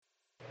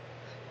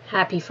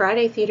Happy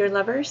Friday, theater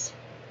lovers.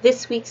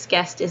 This week's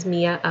guest is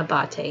Mia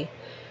Abate.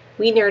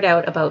 We nerd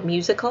out about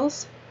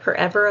musicals, her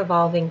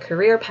ever-evolving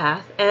career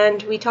path,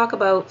 and we talk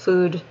about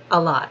food a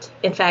lot.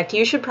 In fact,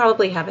 you should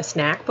probably have a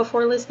snack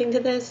before listening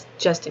to this,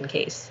 just in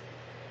case.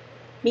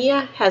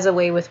 Mia has a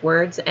way with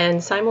words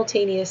and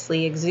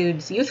simultaneously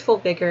exudes youthful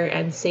vigor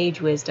and sage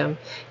wisdom,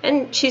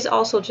 and she's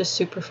also just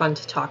super fun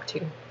to talk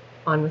to.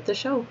 On with the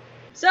show.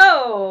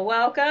 So,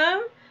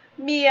 welcome,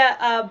 Mia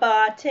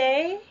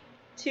Abate,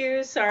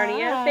 to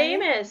Sarnia Hi.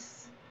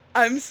 Famous.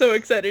 I'm so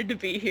excited to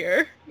be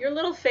here. Your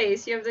little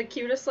face, you have the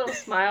cutest little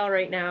smile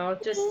right now,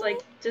 just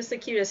the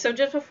cutest. So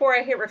just before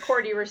I hit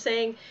record, you were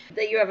saying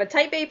that you have a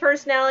type A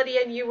personality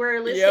and you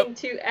were listening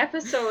to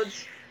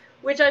episodes,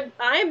 which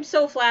I'm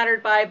so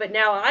flattered by, but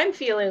now I'm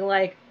feeling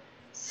like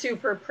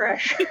super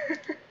pressure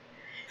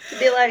to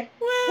be like,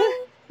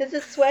 Well, is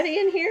it sweaty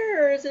in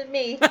here or is it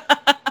me?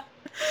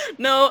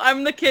 no,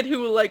 I'm the kid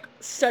who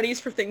studies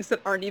for things that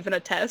aren't even a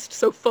test.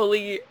 So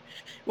fully,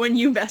 when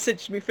you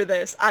messaged me for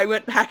this, I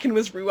went back and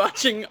was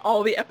rewatching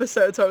all the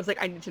episodes. So I was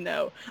like, I need to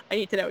know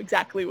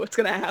exactly what's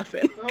gonna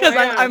happen because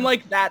I'm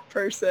like that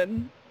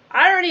person.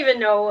 I don't even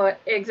know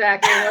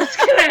exactly what's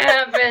gonna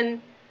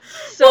happen.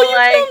 So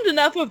well, you filmed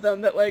enough of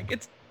them that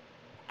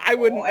I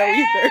wouldn't know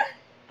either.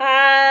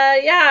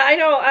 Yeah, I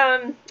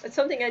know. It's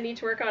something I need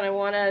to work on. I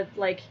want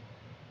to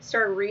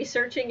start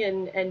researching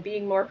and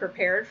being more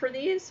prepared for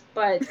these,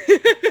 but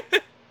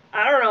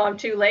I don't know. I'm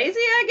too lazy,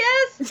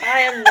 I guess. I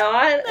am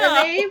not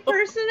an A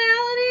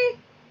personality.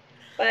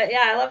 But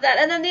yeah, I love that.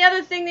 And then the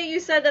other thing that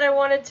you said that I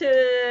wanted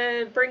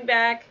to bring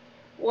back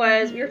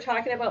was we were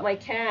talking about my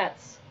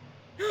cats,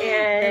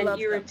 and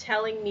you were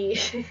telling me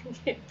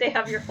they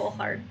have your whole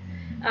heart.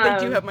 They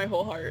do have my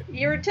whole heart.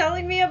 You were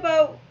telling me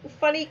about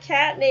funny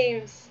cat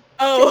names.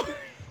 Oh.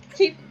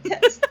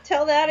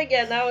 Tell that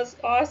again. That was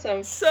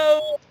awesome.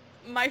 So,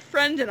 my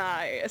friend and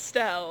I,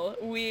 Estelle,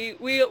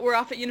 we're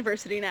off at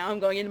university now. I'm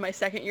going into my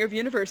second year of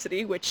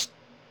university, which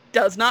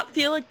does not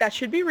feel like that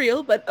should be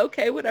real, but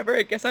okay, whatever.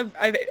 I guess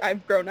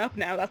I've grown up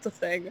now. That's a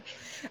thing.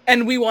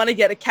 And we want to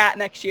get a cat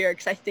next year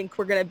because I think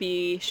we're gonna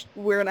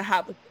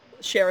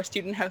share a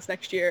student house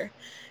next year.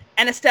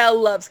 And Estelle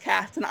loves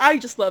cats, and I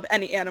just love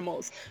any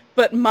animals.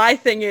 But my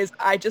thing is,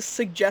 I just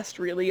suggest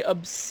really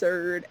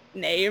absurd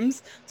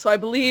names. So I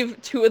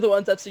believe two of the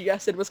ones I've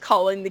suggested was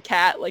calling the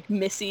cat,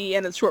 Missy,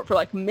 and it's short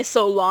for,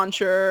 missile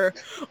launcher,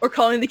 or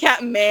calling the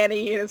cat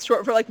Manny, and it's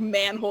short for,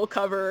 manhole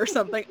cover or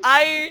something.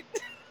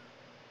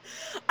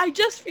 I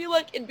just feel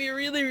like it'd be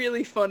really,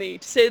 really funny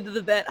to say to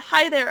the vet,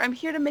 "Hi there, I'm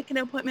here to make an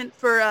appointment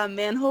for a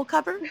manhole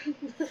cover."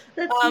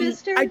 That's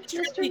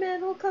Mr.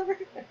 Manhole Cover?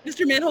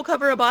 Mr. Manhole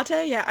Cover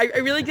Abate? Yeah, I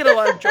really get a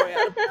lot of joy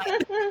out of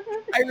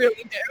that. I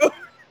really do.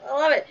 I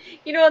love it.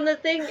 And the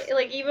thing,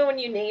 even when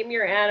you name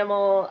your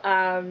animal,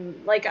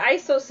 I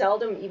so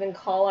seldom even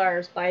call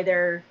ours by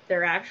their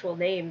actual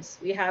names.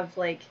 We have,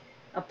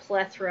 a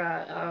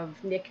plethora of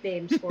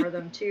nicknames for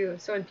them too.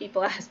 So when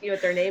people ask me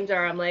what their names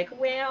are, I'm like,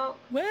 well,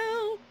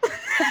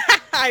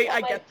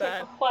 I get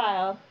that.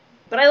 Wow.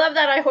 But I love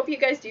that. I hope you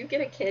guys do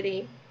get a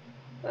kitty.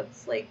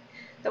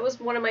 That was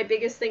one of my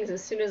biggest things.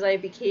 As soon as I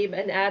became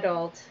an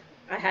adult,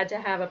 I had to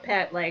have a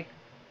pet,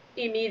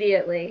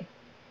 immediately.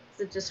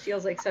 It just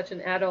feels like such an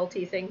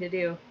adulty thing to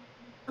do.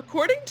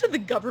 According to the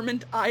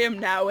government, I am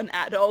now an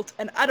adult,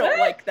 and I don't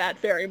like that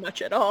very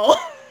much at all.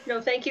 No,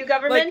 thank you,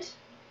 government.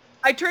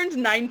 I turned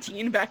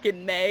 19 back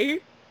in May,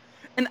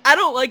 and I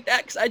don't like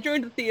that because I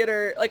joined the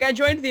theater, I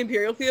joined the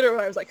Imperial Theater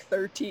when I was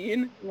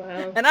 13.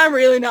 Wow. And I'm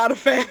really not a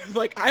fan of,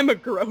 I'm a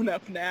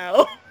grown-up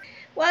now.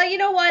 Well, you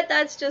know what?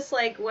 That's just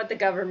what the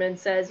government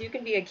says. You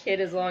can be a kid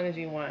as long as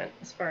you want,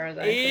 as far as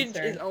I'm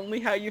concerned. Age is only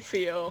how you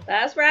feel.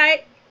 That's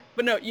right.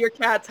 But no, your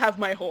cats have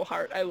my whole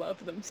heart. I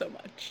love them so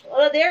much.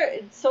 Well,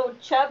 so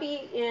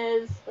Chubby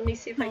is, let me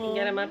see if I can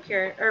get him up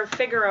here, or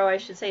Figaro, I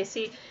should say.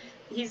 See,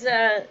 he's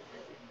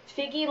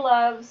Figgy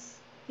loves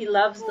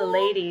the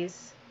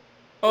ladies.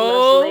 He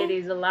loves the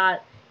ladies a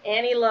lot.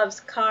 And he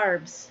loves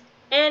carbs.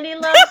 And he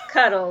loves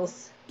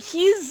cuddles.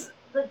 He's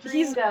the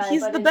dream guy,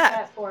 he's the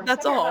best.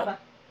 That's Come all. Here,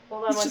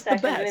 hold on one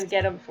second. I'm going to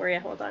get him for you.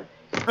 Hold on.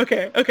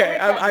 Okay.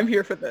 I'm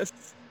here for this.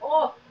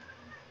 Oh.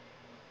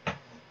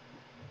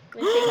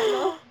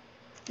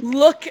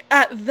 Look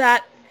at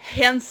that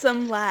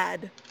handsome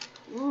lad.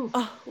 Ooh.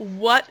 Oh,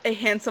 what a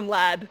handsome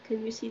lad.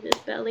 Can you see this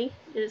belly?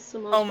 It is the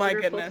most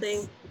wonderful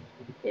thing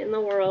in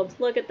the world.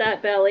 Look at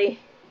that belly.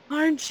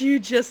 Aren't you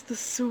just the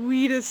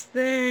sweetest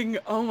thing?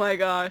 Oh my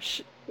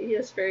gosh. He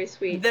is very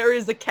sweet. There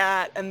is a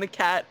cat, and the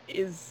cat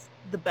is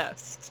the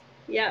best.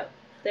 Yeah,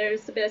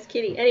 there's the best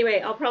kitty.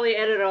 Anyway, I'll probably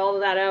edit all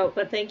of that out,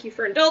 but thank you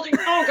for indulging.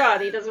 Oh god,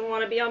 he doesn't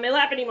want to be on my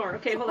lap anymore.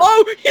 Okay, hold on.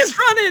 Oh, he's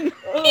running!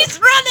 Oh. He's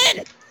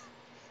running!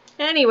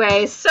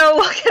 Anyway, so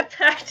we'll get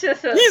back to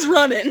the... He's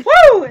running!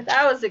 Woo!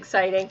 That was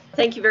exciting.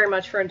 Thank you very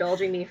much for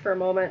indulging me for a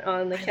moment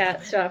on the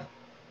cat stuff.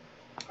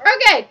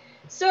 Okay,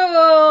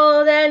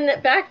 so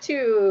then back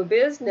to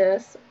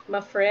business, my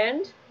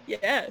friend.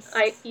 Yes.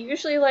 I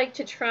usually like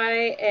to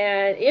try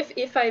and,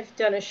 if I've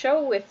done a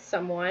show with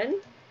someone,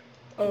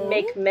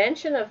 make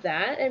mention of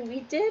that, and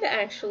we did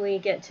actually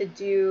get to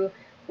do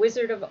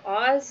Wizard of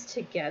Oz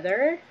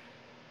together.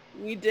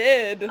 We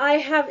did. I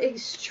have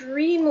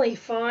extremely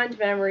fond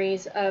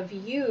memories of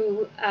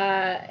you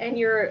and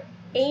your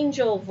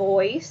angel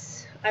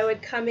voice. I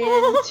would come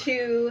in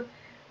to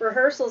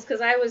rehearsals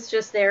because I was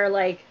just there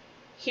like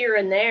here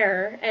and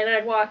there, and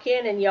I'd walk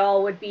in and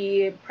y'all would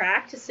be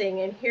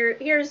practicing, and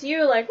here's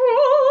you like,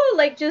 whoa,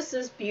 like just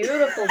this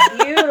beautiful,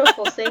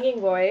 beautiful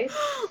singing voice.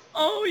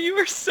 Oh, you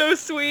were so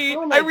sweet.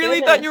 Oh I really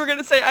goodness. thought you were going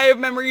to say, I have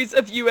memories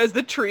of you as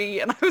the tree,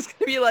 and I was going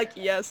to be like,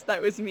 yes,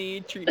 that was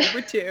me, tree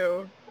number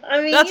 2. I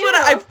mean, that's what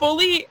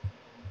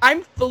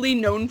I'm fully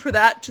known for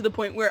that, to the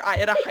point where I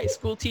had a high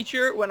school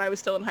teacher when I was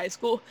still in high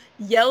school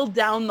yelled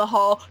down the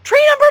hall,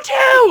 tree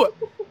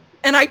number 2!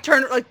 And I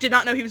turned, like, did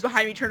not know he was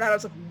behind me, turned out, I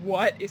was like,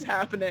 what is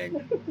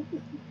happening?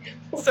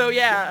 So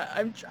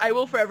yeah, I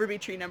will forever be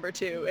tree number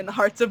 2 in the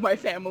hearts of my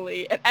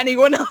family and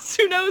anyone else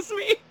who knows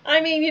me. I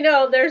mean,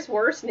 there's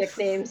worse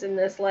nicknames in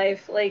this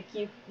life. Like,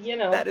 you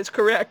know. That is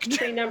correct.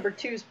 Tree number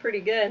 2 is pretty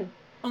good.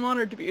 I'm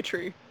honored to be a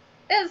tree.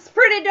 It's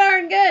pretty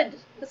darn good,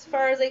 as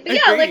far as but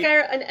yeah, like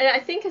and I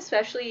think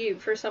especially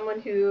for someone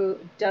who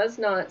does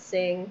not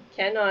sing,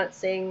 cannot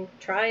sing,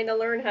 trying to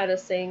learn how to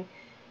sing,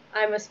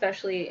 I'm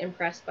especially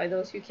impressed by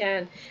those who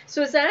can.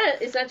 So is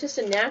that just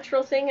a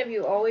natural thing? Have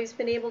you always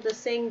been able to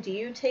sing? Do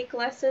you take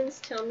lessons?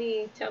 Tell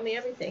me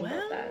everything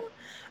about that.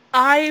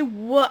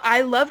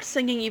 I loved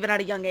singing even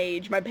at a young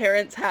age. My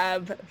parents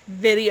have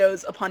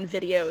videos upon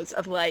videos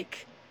of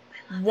like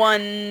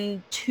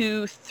 1,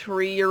 2,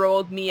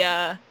 3-year-old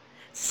Mia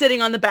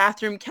sitting on the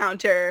bathroom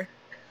counter,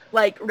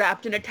 like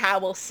wrapped in a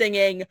towel,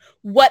 singing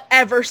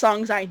whatever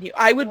songs I knew.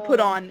 I would put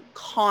on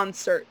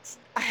concerts.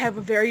 I have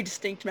a very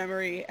distinct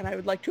memory, and I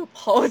would like to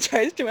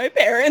apologize to my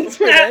parents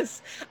for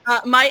this.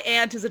 My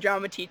aunt is a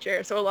drama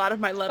teacher, so a lot of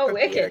my love for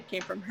theater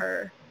came from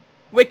her.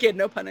 Wicked,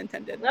 no pun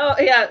intended. Oh,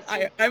 yeah.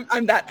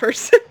 I'm that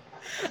person.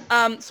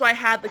 So I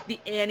had like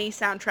the Annie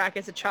soundtrack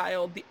as a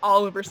child, the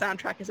Oliver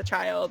soundtrack as a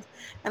child,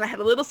 and I had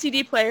a little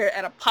CD player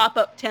and a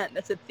pop-up tent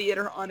that said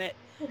theater on it.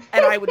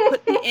 And I would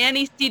put the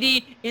Annie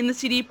CD in the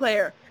CD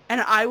player, and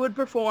I would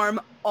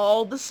perform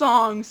all the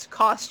songs,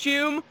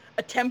 costume,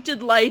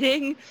 attempted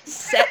lighting,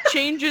 set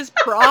changes,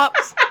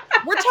 props.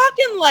 We're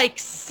talking like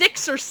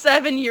 6 or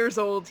 7 years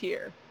old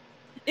here.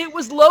 It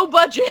was low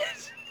budget.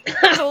 It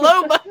was a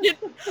low budget.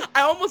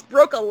 I almost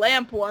broke a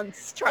lamp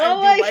once trying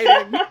to do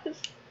lighting. Gosh.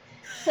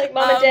 Like,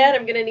 Mom and Dad,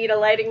 I'm going to need a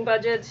lighting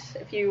budget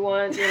if you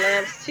want your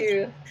lamps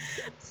to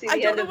see the end of this run. I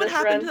don't know what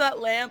happened to that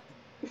lamp.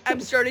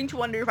 I'm starting to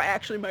wonder if I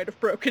actually might have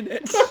broken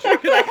it,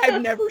 because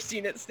I've never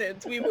seen it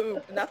since. We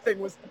moved, nothing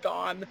was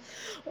gone.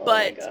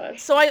 But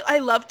so I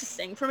loved to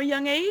sing from a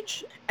young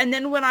age, and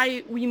then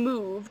when we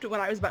moved when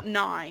I was about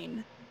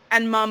 9,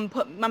 and Mom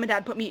and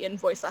Dad put me in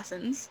voice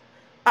lessons.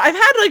 I've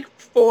had like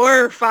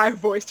 4 or 5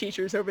 voice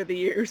teachers over the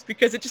years,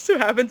 because it just so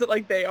happens that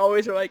like they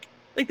always are like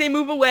they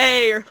move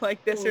away or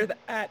like this or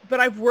that. But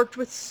I've worked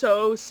with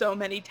so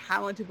many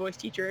talented voice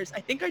teachers.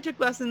 I think I took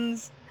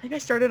lessons. I think I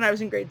started when I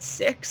was in grade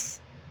 6.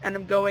 And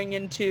I'm going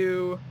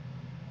into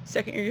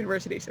second year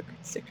university, so grade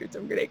 6, grade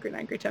 7, grade 8, grade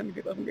 9, grade 10,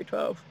 grade 11, grade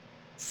 12.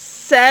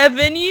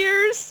 7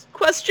 years?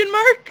 Question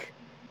mark?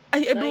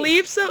 I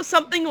believe so,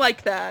 something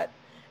like that.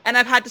 And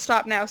I've had to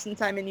stop now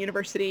since I'm in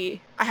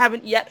university. I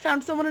haven't yet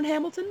found someone in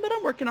Hamilton, but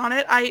I'm working on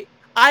it.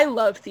 I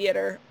love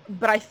theater,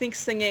 but I think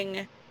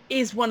singing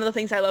is one of the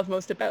things I love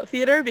most about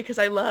theater, because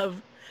I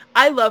love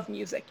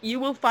music. You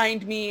will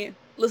find me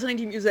listening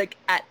to music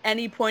at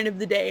any point of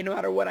the day, no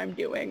matter what I'm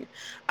doing.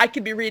 I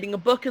could be reading a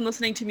book and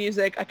listening to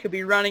music. I could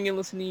be running and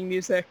listening to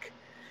music.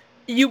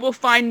 You will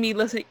find me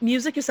listening.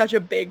 Music is such a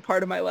big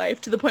part of my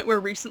life, to the point where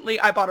recently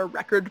I bought a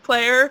record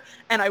player,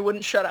 and I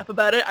wouldn't shut up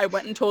about it. I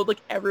went and told like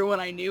everyone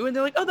I knew, and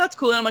they're like, oh, that's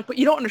cool. And I'm like, but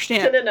you don't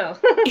understand. No.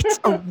 It's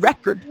a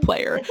record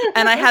player.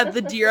 And I had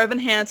the Dear Evan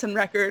Hansen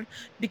record,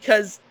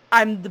 because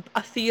I'm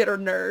a theater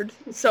nerd,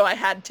 so I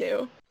had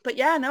to. But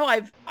yeah, no,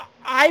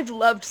 I've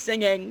loved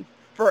singing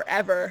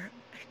forever.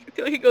 I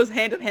feel like it goes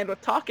hand in hand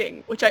with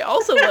talking, which I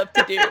also love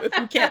to do, if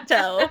you can't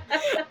tell.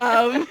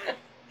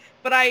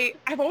 But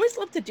I've always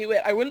loved to do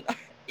it. I wouldn't.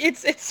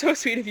 It's so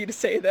sweet of you to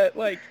say that.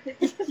 Like,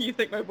 you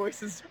think my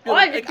voice is.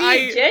 Really,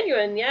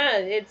 genuine. Yeah,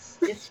 it's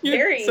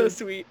very so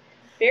sweet.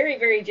 Very,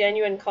 very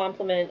genuine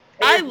compliment.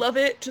 I love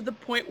it to the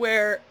point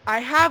where I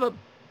have a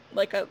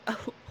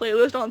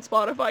playlist on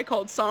Spotify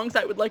called songs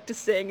I would like to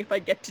sing if I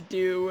get to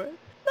do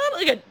not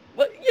like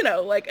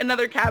like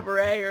another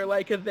cabaret or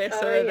like a this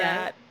or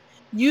that.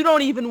 You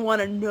don't even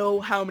want to know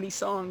how many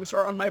songs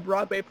are on my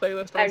Broadway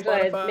playlist on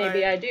Spotify.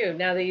 Maybe I do.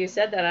 Now that you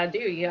said that, I do.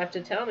 You have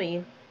to tell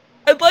me.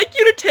 I'd like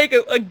you to take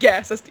a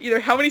guess as to either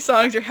how many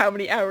songs or how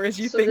many hours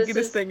you think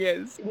this thing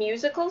is.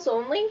 Musicals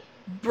only?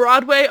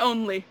 Broadway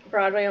only.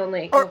 Broadway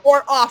only.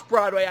 Or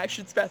off-Broadway, I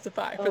should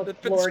specify, for the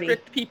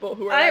strict people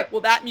who are like,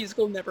 well, that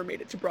musical never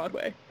made it to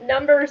Broadway.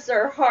 Numbers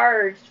are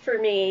hard for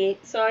me,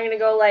 so I'm going to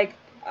go like,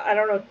 I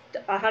don't know,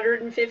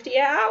 150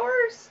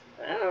 hours?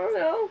 I don't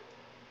know.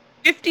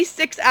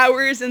 56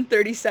 hours and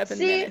 37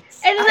 See,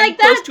 minutes. and I'm like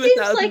close that to seems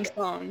 1,000 like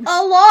songs.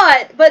 a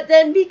lot, but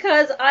then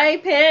because I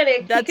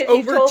panicked That's because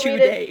you over told 2 me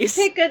to days.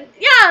 pick because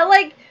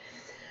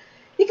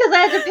I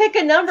had to pick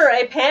a number,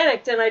 I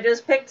panicked and I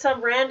just picked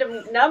some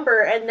random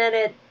number, and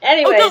then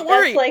anyway, don't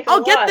worry. that's like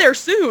I'll get there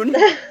soon.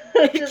 It's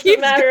It just keeps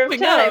a matter of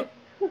going time. up.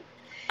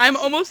 I'm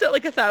almost at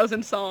like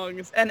 1,000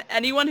 songs, and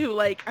anyone who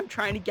like I'm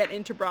trying to get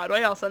into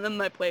Broadway, I'll send them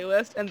my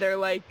playlist, and they're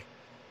like,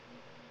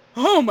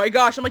 "Oh my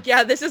gosh!" I'm like,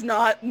 "Yeah, this is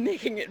not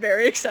making it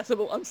very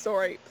accessible. I'm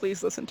sorry.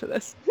 Please listen to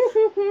this."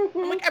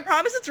 I'm like, "I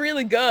promise it's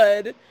really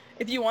good.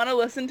 If you want to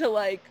listen to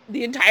like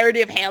the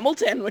entirety of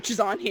Hamilton, which is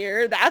on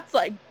here, that's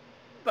like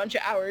a bunch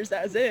of hours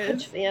as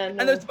is." Yeah, And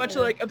there's a bunch of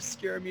yeah. like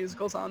obscure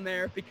musicals on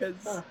there because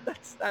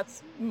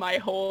that's my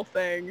whole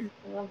thing.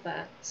 I love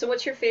that. So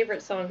what's your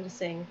favorite song to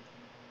sing?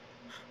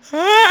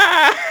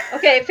 Ah!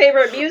 Okay,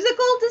 favorite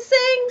musical to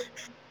sing?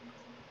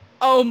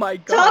 Oh my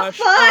Top gosh.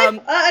 5?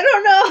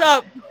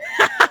 I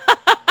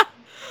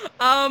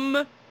don't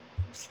know.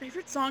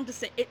 Favorite song to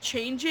sing. It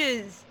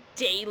changes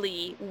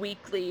daily,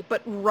 weekly,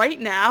 but right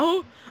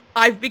now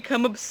I've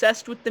become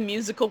obsessed with the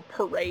musical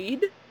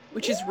Parade,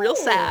 which is real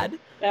sad.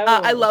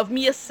 I love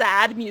me a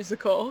sad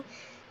musical.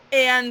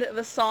 And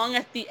the song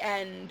at the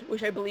end,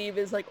 which I believe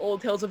is like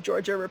Old Tales of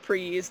Georgia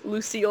reprise,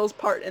 Lucille's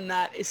part in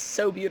that is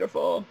so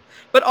beautiful.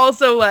 But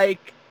also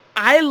like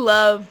I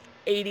love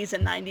 80s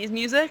and 90s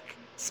music,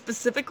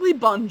 specifically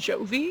Bon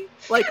Jovi.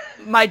 Like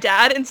my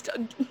dad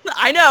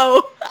I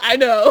know.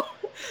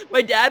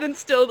 My dad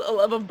instilled a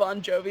love of Bon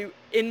Jovi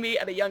in me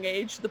at a young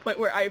age to the point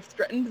where I've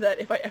threatened that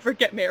if I ever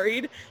get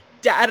married,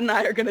 Dad and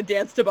I are going to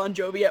dance to Bon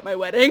Jovi at my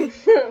wedding.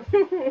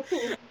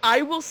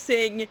 I will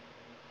sing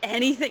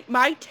anything.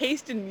 My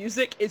taste in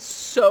music is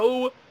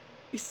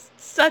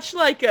such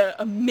like a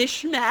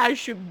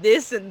mishmash of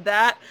this and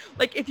that.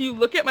 Like if you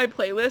look at my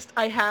playlist,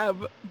 I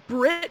have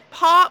Brit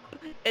pop,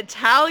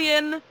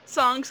 Italian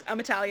songs,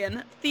 I'm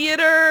Italian,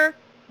 theater,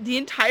 the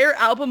entire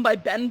album by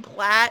Ben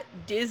Platt,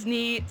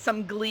 Disney,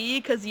 some Glee,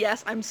 because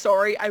yes, I'm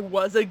sorry, I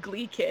was a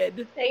Glee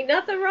kid. Ain't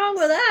nothing wrong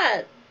with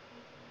that.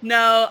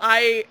 No,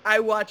 I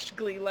watched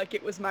Glee like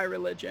it was my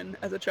religion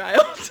as a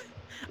child.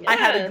 Yeah. I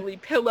had a Glee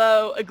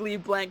pillow, a Glee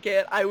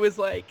blanket. I was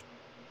like,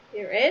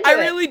 you're into I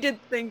really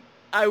did think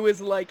I was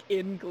like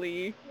in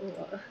Glee.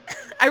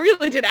 I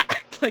really did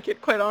act like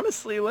it, quite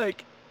honestly.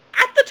 Like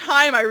at the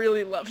time, I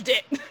really loved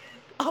it.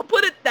 I'll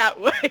put it that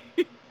way.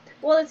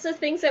 Well, it's the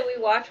things that we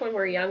watch when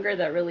we're younger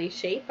that really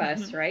shape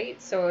us,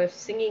 right? So if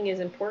singing is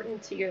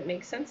important to you, it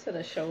makes sense that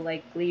a show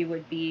like Glee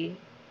would be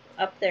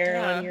up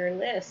there on your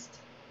list.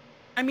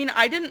 I mean,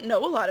 I didn't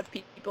know a lot of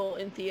people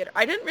in theater.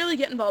 I didn't really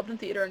get involved in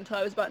theater until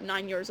I was about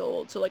 9 years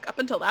old. So like up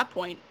until that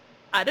point,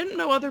 I didn't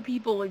know other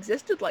people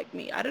existed like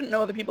me. I didn't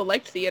know other people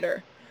liked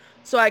theater.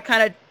 So I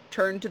kind of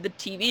turned to the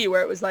TV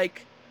where it was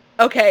like,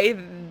 okay,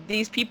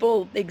 these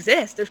people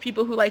exist. There's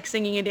people who like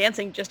singing and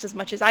dancing just as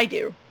much as I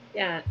do.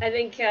 Yeah, I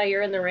think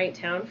you're in the right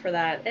town for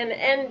that.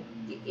 And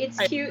it's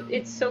cute.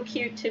 It's so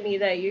cute to me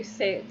that you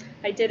say,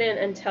 I didn't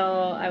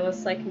until I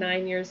was like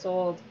 9 years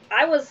old.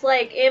 I was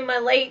like in my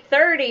late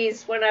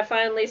 30s when I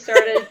finally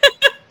started.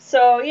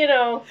 So, you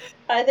know,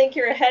 I think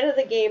you're ahead of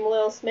the game a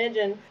little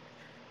smidgen.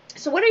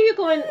 So what are you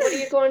going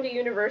to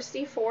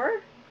university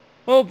for?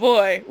 Oh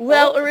boy.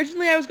 Well,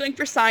 originally I was going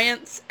for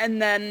science,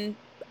 and then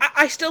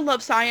I still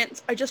love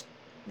science. I just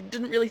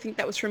didn't really think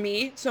that was for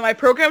me. So my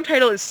program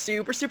title is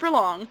super, super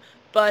long,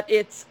 but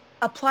it's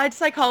Applied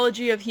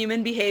Psychology of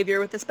Human Behavior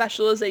with a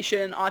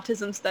specialization in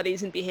Autism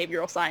Studies and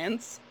Behavioral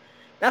Science.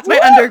 That's my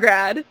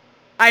undergrad.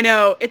 I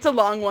know, it's a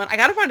long one. I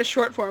gotta find a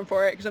short form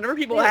for it, because whenever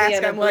people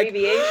ask, I'm like,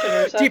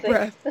 or something. Deep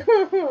breath.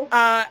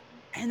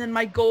 And then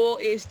my goal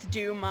is to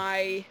do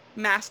my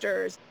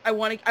master's. I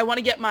want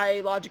to get my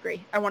law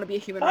degree. I want to be a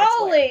human rights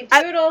lawyer. Holy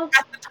doodle!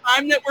 At the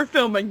time that we're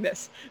filming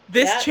this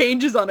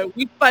changes on a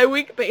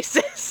week-by-week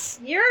basis.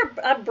 You're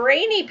a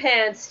brainy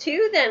pants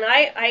too then.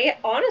 I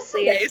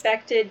honestly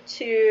expected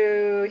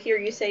to hear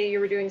you say you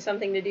were doing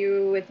something to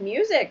do with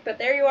music, but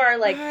there you are,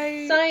 like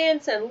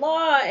science and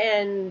law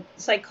and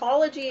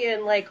psychology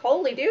and like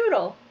holy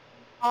doodle.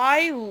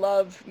 I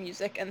love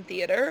music and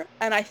theater,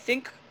 and I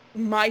think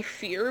my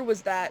fear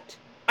was that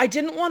I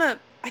didn't want to,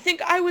 I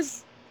think I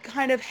was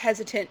kind of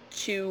hesitant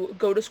to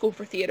go to school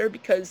for theater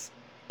because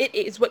it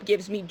is what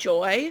gives me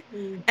joy,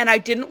 and I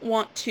didn't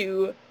want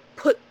to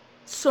put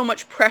so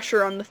much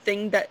pressure on the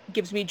thing that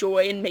gives me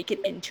joy and make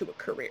it into a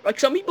career. Like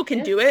some people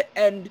can do it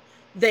and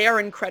they are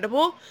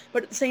incredible,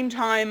 but at the same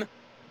time,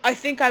 I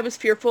think I was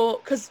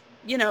fearful because,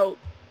 you know,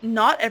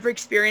 not every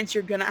experience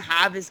you're going to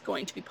have is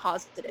going to be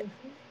positive.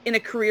 In a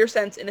career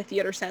sense, in a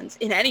theater sense,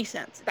 in any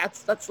sense.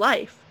 That's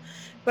life.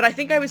 But I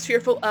think I was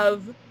fearful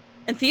of,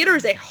 and theater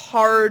is a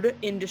hard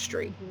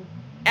industry.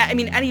 I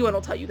mean, anyone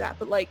will tell you that,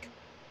 but like,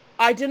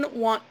 I didn't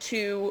want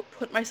to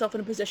put myself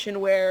in a position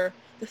where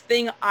the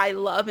thing I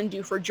love and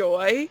do for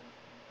joy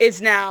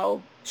is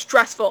now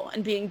stressful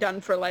and being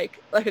done for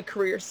like a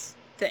career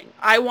thing.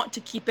 I want to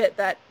keep it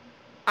that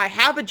I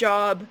have a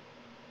job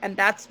and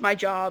that's my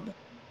job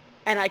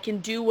and I can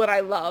do what I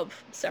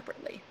love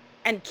separately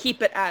and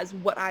keep it as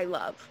what I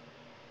love.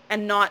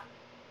 and not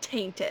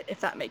taint it,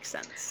 if that makes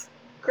sense.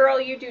 Girl,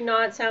 you do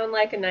not sound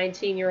like a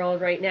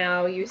 19-year-old right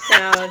now. You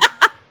sound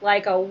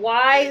like a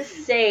wise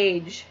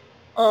sage.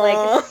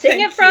 Like, sing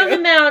it from the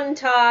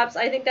mountaintops.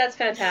 I think that's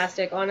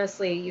fantastic.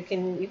 Honestly, you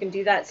can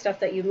do that stuff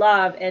that you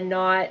love and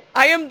not.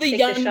 I am the take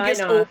youngest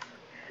the shine off.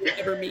 you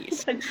ever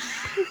meet.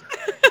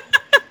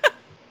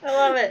 I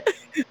love it.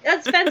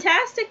 That's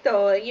fantastic,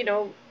 though. You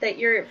know that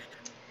you're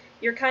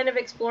kind of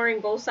exploring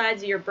both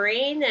sides of your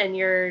brain, and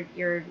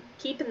you're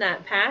keeping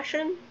that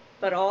passion,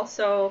 but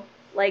also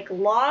like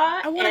law.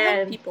 I want to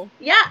help people.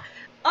 Yeah.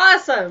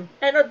 Awesome.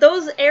 And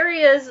those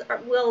areas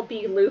will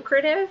be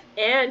lucrative,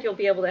 and you'll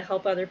be able to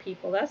help other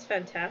people. That's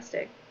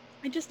fantastic.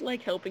 I just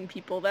like helping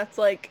people. That's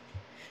like,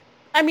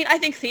 I mean, I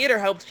think theater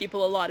helps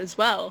people a lot as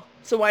well.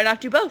 So why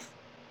not do both?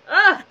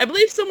 I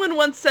believe someone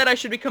once said I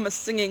should become a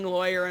singing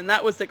lawyer, and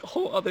that was like a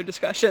whole other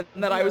discussion.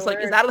 That I was like,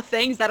 is that a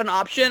thing? Is that an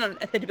option? And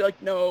they'd be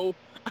like, no,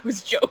 I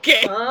was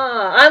joking.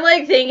 I'm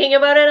like thinking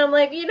about it. I'm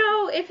like, you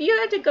know, if you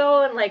had to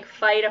go and like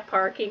fight a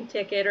parking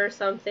ticket or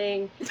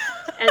something,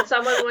 and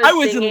someone was I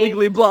was singing, in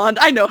Legally Blonde.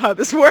 I know how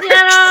this works. You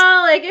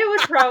know, like it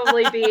would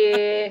probably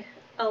be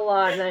a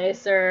lot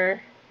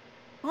nicer.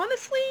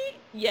 Honestly,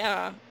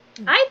 yeah.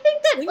 I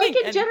think that, Swinging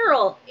like, in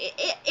general,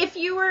 if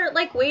you were,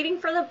 like, waiting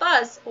for the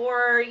bus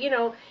or, you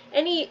know,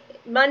 any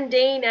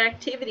mundane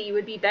activity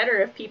would be better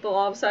if people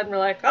all of a sudden were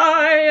like,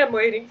 I am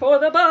waiting for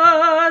the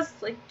bus.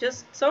 Like,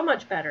 just so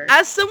much better.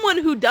 As someone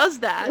who does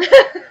that,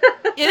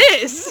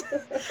 it is.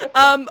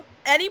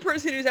 Any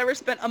person who's ever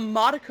spent a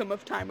modicum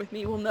of time with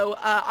me will know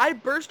I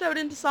burst out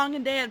into song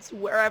and dance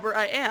wherever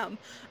I am.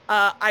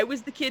 I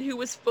was the kid who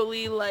was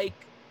fully, like,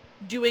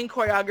 doing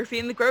choreography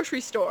in the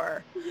grocery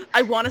store.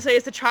 I want to say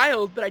as a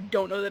child, but I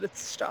don't know that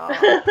it's stopped.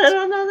 I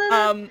don't know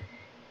that.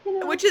 You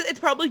know. Which is,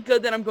 it's probably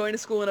good that I'm going to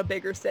school in a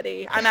bigger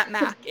city. I'm at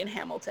Mac in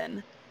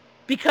Hamilton,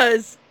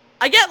 because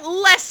I get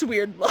less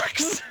weird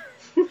looks.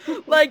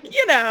 Like,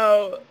 you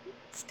know,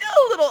 still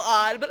a little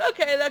odd, but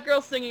okay, that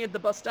girl's singing at the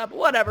bus stop.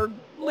 Whatever,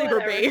 leave her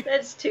be.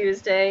 It's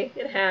Tuesday.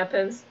 It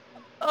happens.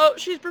 Oh,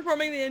 she's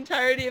performing the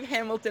entirety of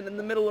Hamilton in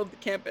the middle of the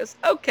campus.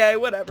 Okay,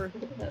 whatever.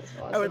 That's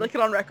awesome. I would like it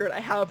on record. I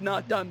have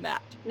not done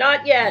that.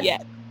 Not yet.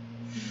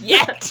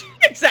 Yet.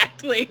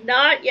 Exactly.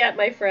 Not yet,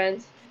 my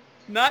friends.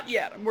 Not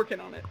yet. I'm working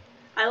on it.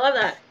 I love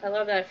that. I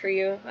love that for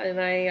you. And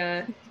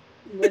I'm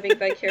living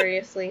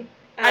vicariously.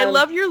 I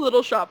love your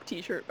Little Shop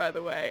t-shirt, by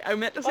the way. I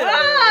meant to say that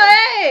earlier.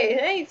 Oh, hey!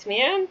 Thanks,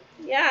 man.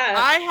 Yeah.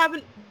 I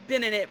haven't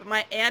been in it, but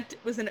my aunt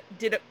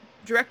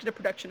directed a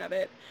production of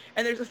it.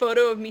 And there's a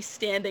photo of me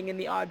standing in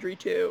the Audrey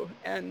 2,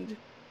 and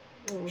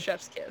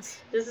chef's kiss.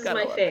 This is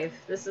my fave.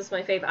 This is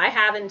my fave. I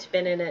haven't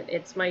been in it.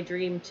 It's my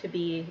dream to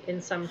be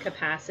in some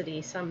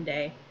capacity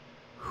someday.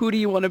 Who do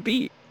you want to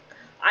be?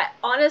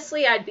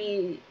 Honestly, I'd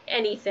be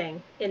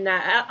anything in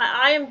that.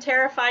 I am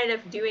terrified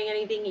of doing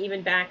anything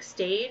even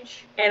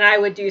backstage, and I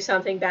would do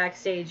something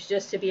backstage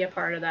just to be a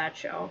part of that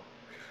show.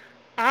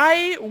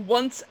 I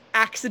once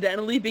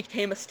accidentally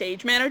became a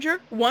stage manager.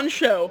 One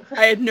show.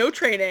 I had no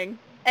training.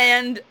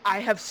 And I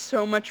have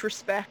so much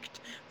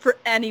respect for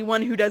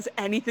anyone who does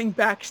anything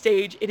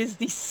backstage. It is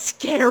the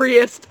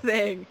scariest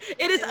thing.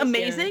 It is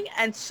amazing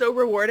and so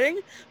rewarding,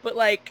 but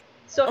like,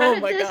 so how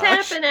did this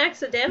happen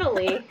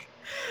accidentally?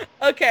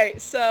 Okay,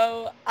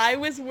 so I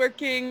was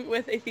working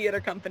with a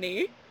theater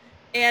company,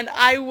 and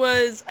I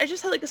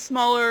just had like a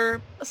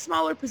smaller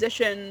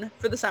position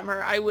for the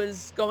summer. I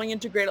was going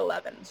into grade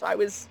 11, so I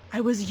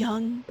was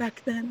young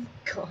back then.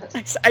 God.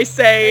 I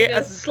say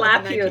as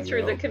slap you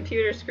through the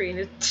computer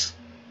screen.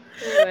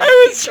 Anyway,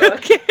 I was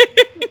joking.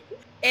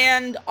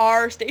 And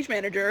our stage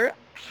manager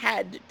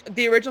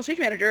the original stage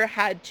manager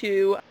had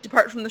to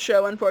depart from the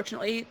show,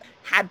 unfortunately,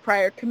 had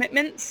prior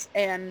commitments,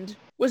 and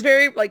was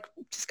very, like,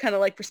 just kind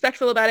of, like,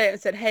 respectful about it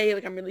and said, hey,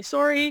 like, I'm really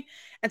sorry.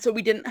 And so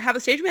we didn't have a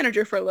stage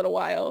manager for a little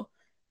while.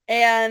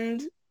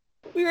 And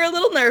we were a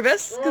little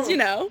nervous because, you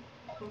know,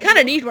 kind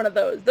of need one of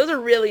those. Those are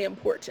really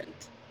important.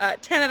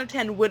 10 out of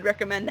 10 would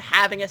recommend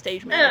having a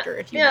stage manager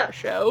if you have a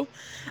show.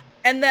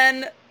 And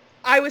then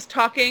I was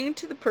talking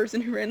to the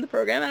person who ran the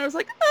program, and I was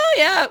like, oh,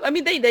 yeah. I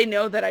mean, they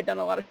know that I'd done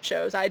a lot of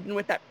shows. I'd been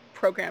with that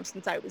program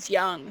since I was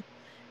young.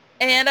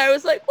 And I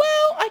was like,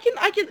 well, I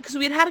can, because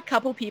we had a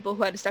couple people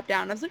who had to step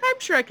down. I was like, I'm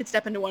sure I could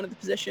step into one of the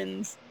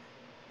positions.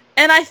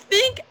 And I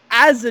think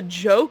as a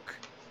joke,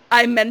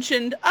 I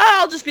mentioned,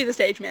 I'll just be the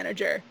stage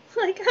manager.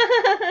 Like,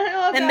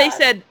 oh, and they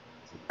said,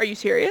 are you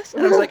serious?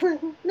 And I was like,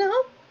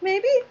 no,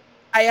 maybe.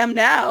 I am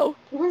now.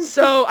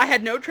 So I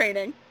had no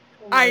training.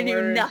 I knew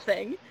Lord.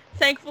 nothing.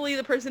 Thankfully,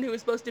 the person who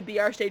was supposed to be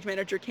our stage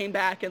manager came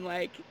back and,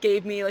 like,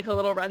 gave me, like, a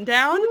little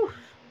rundown.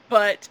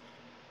 But,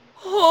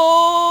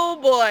 oh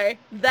boy,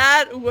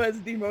 that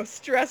was the most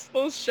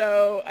stressful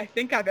show I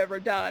think I've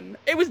ever done.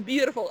 It was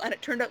beautiful, and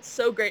it turned out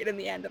so great in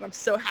the end, and I'm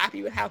so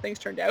happy with how things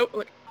turned out.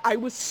 Like, I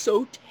was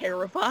so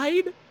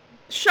terrified.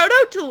 Shout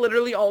out to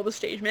literally all the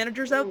stage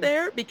managers out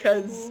there,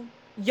 because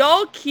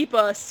y'all keep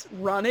us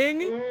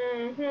running.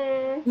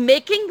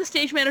 Making the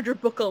stage manager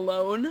book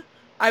alone,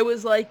 I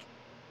was like,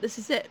 this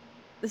is it.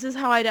 This is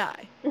how I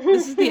die.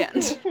 This is the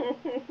end.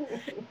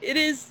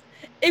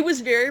 It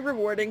was very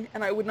rewarding,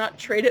 and I would not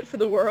trade it for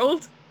the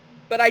world,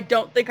 but I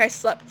don't think I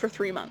slept for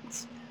 3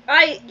 months.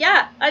 I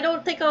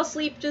don't think I'll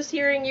sleep just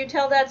hearing you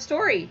tell that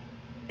story.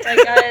 Like,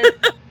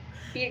 I'd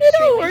be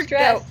extremely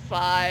stressed. Out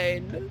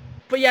fine.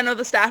 But yeah, no,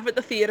 the staff at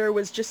the theater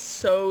was just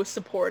so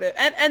supportive.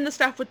 And the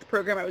staff with the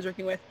program I was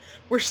working with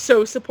were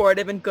so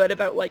supportive and good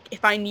about, like,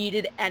 if I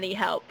needed any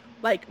help,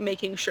 like,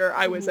 making sure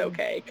I was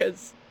okay,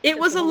 because it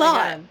was a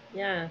lot.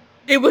 Yeah.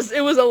 It was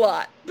a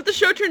lot. But the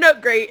show turned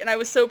out great, and I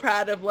was so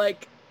proud of,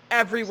 like,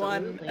 everyone,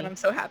 Absolutely. And I'm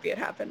so happy it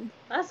happened.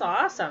 That's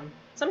awesome.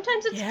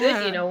 Sometimes it's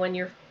good, you know, when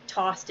you're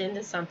tossed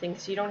into something,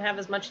 because you don't have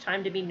as much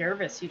time to be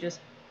nervous. You just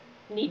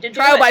need to do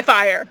Trial by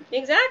fire.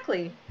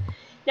 Exactly.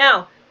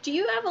 Now, do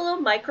you have a little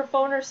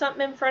microphone or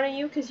something in front of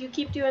you? Because you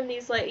keep doing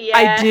these, like,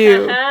 I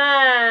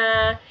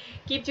do.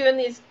 Keep doing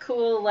these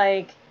cool,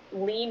 like,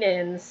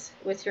 lean-ins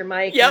with your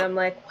mic, and I'm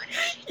like, what is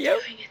she doing?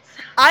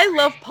 I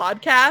love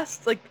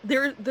podcasts. Like,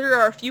 there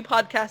are a few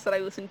podcasts that I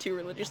listen to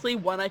religiously.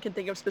 One I can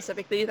think of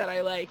specifically that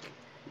I, like,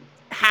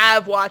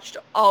 have watched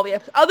all the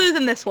episodes, other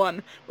than this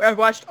one, where I've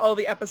watched all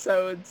the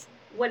episodes.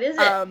 What is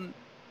it?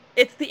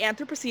 It's The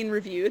Anthropocene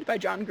Reviewed by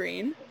John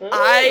Green. Ooh.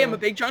 I am a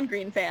big John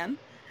Green fan.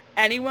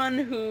 Anyone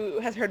who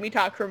has heard me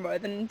talk for more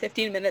than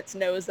 15 minutes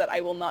knows that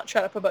I will not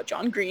shut up about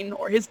John Green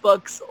or his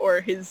books or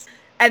his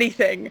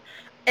anything.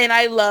 And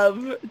I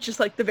love just,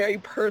 like, the very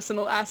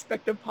personal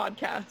aspect of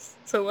podcasts.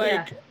 So,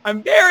 like,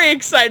 I'm very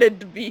excited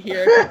to be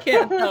here. You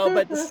can't tell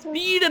by the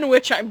speed in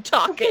which I'm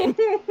talking.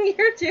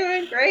 You're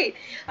doing great.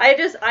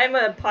 I'm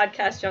a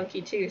podcast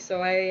junkie, too,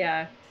 so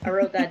I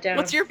wrote that down.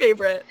 What's your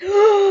favorite?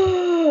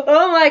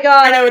 Oh, my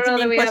God. I know it's a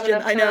mean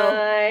question. I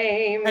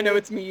know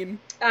it's mean.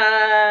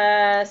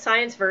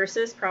 Science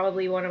Versus,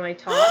 probably one of my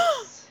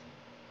tops.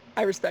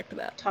 I respect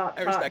that.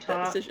 I respect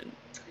that decision.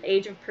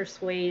 Age of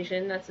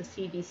Persuasion, that's a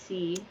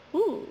CBC.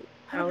 Ooh,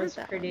 that was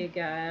pretty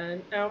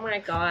good. Oh my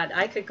God,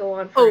 I could go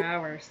on for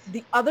hours.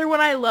 The other one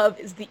I love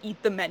is the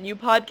Eat the Menu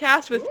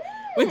podcast with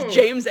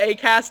James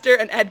Acaster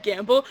and Ed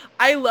Gamble.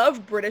 I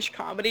love British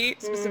comedy,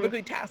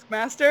 specifically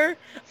Taskmaster.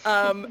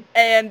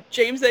 And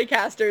James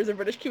Acaster is a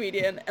British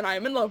comedian, and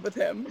I'm in love with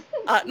him.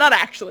 Not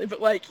actually,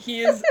 but, like,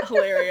 he is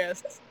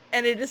hilarious,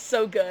 and it is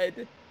so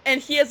good. And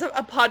he has a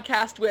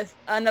podcast with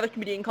another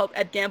comedian called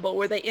Ed Gamble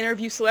where they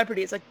interview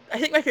celebrities. Like, I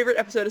think my favorite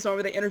episode is the one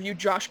where they interview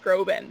Josh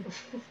Groban.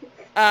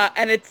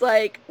 And it's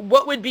like,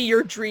 what would be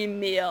your dream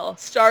meal?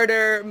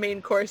 Starter,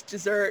 main course,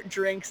 dessert,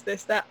 drinks,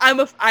 this, that. I'm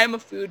a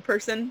food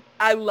person.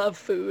 I love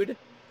food.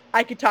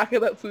 I could talk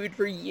about food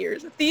for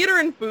years. Theater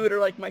and food are,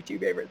 like, my two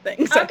favorite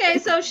things. Okay,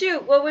 so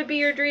shoot. What would be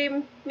your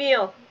dream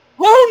meal?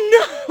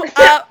 Oh,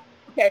 no!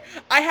 Okay,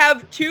 I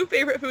have two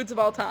favorite foods of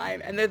all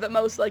time, and they're the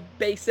most, like,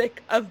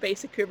 basic of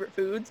basic favorite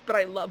foods, but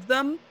I love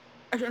them.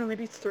 I don't know,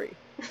 maybe it's 3.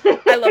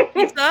 I love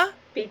pizza.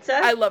 Pizza?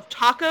 I love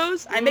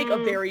tacos. I make a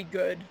very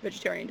good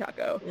vegetarian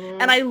taco.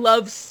 And I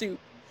love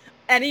soup.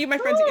 Any of my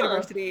friends at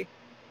university,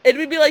 it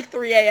would be like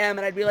 3 a.m.,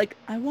 and I'd be like,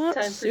 I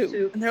want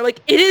soup. And they're like,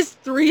 it is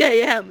 3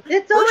 a.m.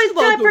 It's always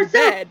time for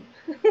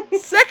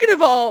soup. Second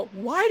of all,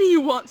 why do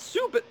you want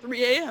soup at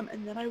 3 a.m.?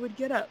 And then I would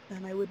get up,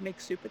 and I would make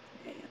soup at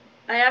 3 a.m.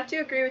 I have to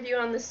agree with you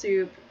on the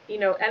soup, you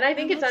know, and I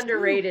think it's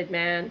underrated, soup.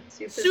 Man.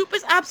 Soup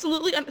is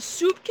absolutely,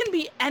 soup can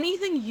be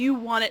anything you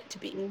want it to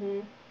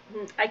be.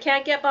 I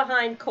can't get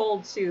behind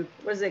cold soup.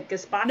 Was it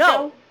gazpacho?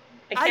 No.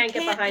 I can't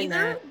get behind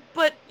either, that.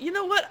 But you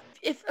know what?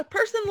 If a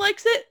person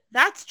likes it,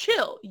 that's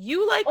chill.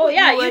 You like what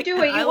you like. You do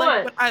what you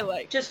want. Like what I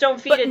like. Just don't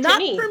feed it to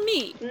me. But not for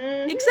me.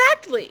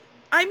 Exactly.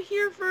 I'm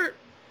here for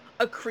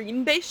a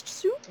cream-based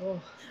soup. Oh.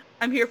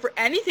 I'm here for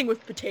anything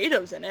with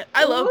potatoes in it.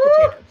 I love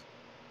potatoes.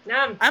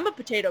 Nom. I'm a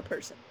potato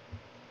person.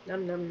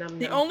 Nom, nom, nom,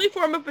 the only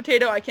form of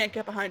potato I can't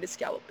get behind is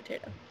scalloped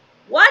potato.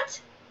 What?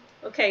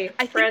 Okay,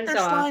 I think they're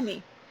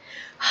slimy.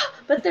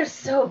 But they're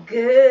so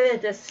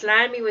good. They're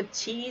slimy with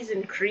cheese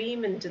and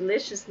cream and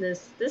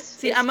deliciousness.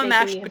 I'm a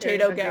mashed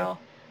potato gal.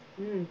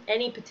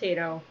 Any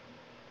potato.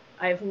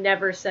 I've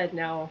never said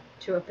no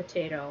to a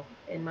potato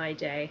in my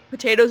day.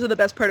 Potatoes are the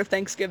best part of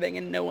Thanksgiving,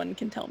 and no one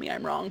can tell me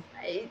I'm wrong.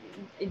 I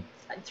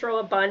throw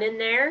a bun in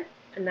there,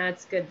 and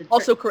that's good.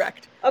 Also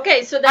correct.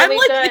 Okay, so then I'm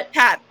like the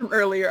cat from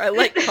earlier. I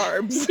like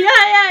carbs.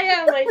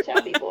 yeah, my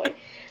chubby boy.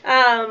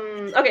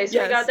 Okay,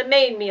 so we got the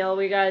main meal.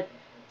 We got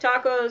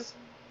tacos,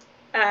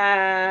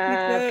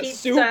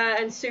 pizza,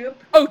 and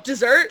soup. Oh,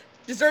 dessert?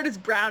 Dessert is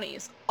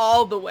brownies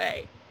all the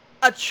way.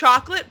 A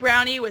chocolate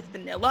brownie with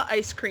vanilla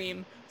ice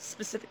cream,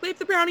 specifically if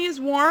the brownie is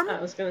warm. I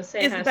was gonna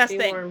say is the best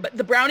thing. Warm. But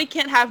the brownie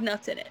can't have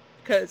nuts in it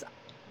because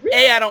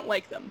A, I don't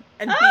like them,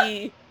 and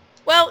B,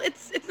 well,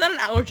 it's not an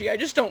allergy. I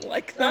just don't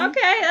like them.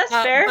 Okay, that's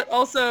fair. But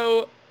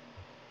also,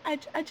 I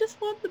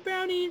just want the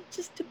brownie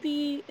just to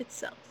be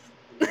itself.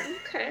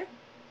 Okay.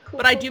 Cool,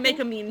 but I do make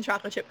a mean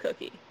chocolate chip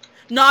cookie.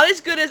 Not as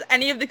good as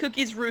any of the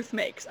cookies Ruth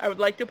makes. I would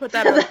like to put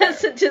that out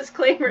That's there. A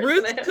disclaimer.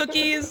 Ruth's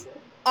cookies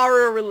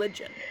are a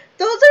religion.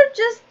 Those are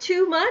just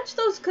too much,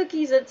 those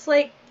cookies. It's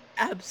like...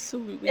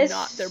 Absolutely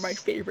not. They're my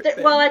favorite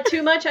thing. Well, at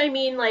too much, I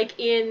mean like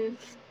in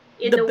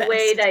in the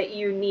way that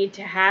you need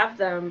to have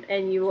them,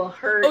 and you will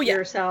hurt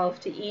yourself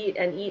to eat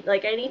and eat.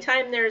 Like,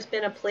 anytime there's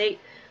been a plate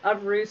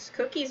of Ruth's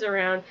cookies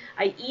around,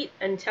 I eat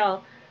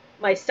until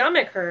my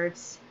stomach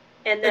hurts,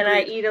 and then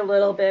I eat a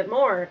little bit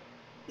more.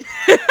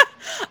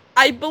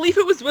 I believe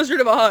it was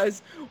Wizard of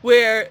Oz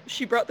where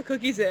she brought the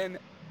cookies in.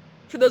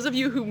 For those of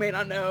you who may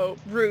not know,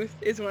 Ruth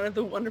is one of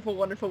the wonderful,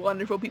 wonderful,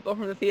 wonderful people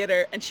from the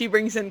theater, and she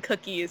brings in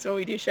cookies when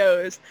we do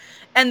shows.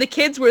 And the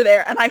kids were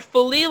there, and I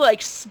fully,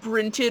 like,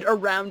 sprinted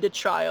around a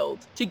child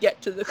to get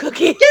to the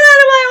cookies. Get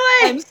out of my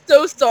way! I'm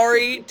so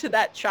sorry to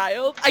that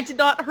child. I did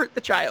not hurt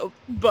the child,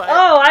 but...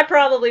 Oh, I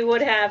probably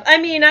would have. I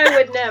mean, I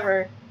would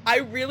never. I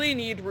really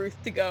need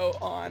Ruth to go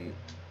on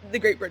the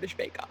Great British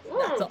Bake Off.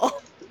 That's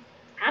all.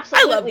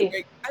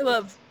 Absolutely. I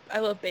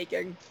love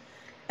baking.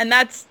 And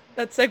that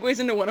segues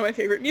into one of my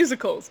favorite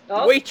musicals,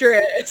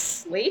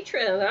 Waitress.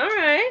 Waitress, all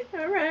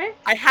right.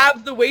 I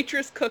have the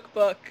Waitress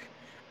cookbook.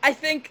 I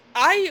think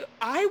I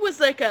was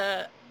like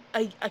a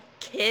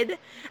kid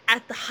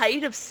at the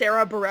height of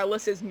Sarah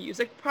Bareilles'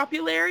 music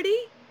popularity.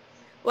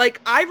 Like,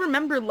 I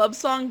remember Love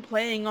Song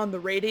playing on the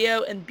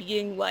radio and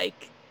being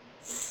like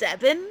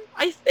 7,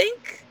 I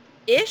think,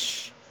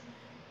 ish.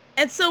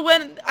 And so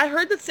when I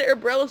heard that Sarah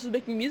Bareilles was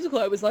making a musical,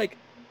 I was like,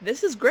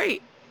 this is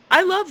great.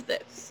 I love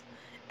this.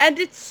 And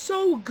it's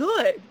so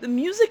good. The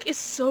music is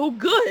so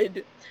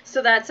good.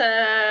 So that's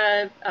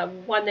a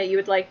one that you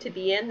would like to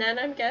be in then,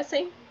 I'm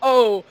guessing?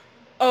 Oh,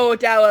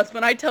 Dallas,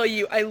 when I tell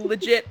you, I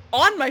legit,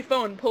 on my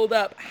phone, pulled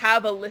up,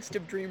 have a list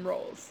of dream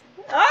roles.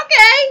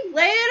 Okay,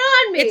 lay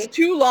it on me. It's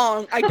too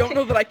long. I don't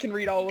know that I can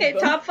read all of them. Okay,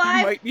 top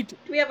 5? Do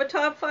we have a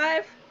top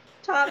 5?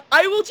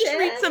 I will just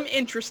read some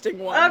interesting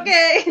ones.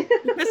 Okay.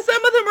 Because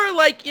some of them are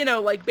like,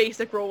 like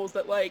basic roles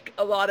that like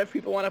a lot of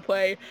people want to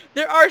play.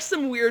 There are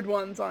some weird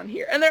ones on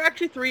here. And there are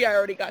actually 3 I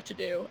already got to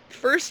do.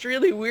 First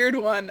really weird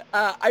one,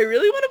 I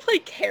really want to play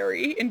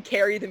Carrie in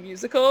Carrie the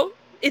Musical.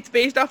 It's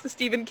based off the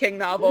Stephen King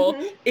novel.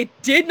 Mm-hmm.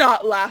 It did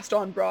not last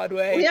on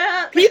Broadway.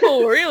 Yeah.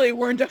 People really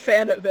weren't a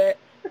fan of it.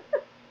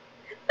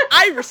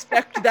 I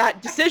respect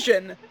that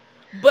decision.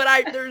 But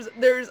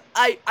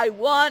I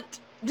want...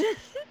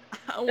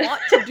 I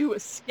want to do a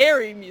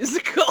scary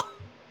musical,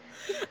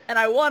 and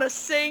I want to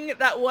sing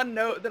that one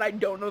note that I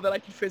don't know that I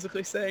can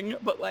physically sing,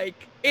 but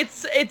like,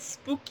 it's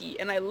spooky,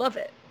 and I love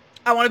it.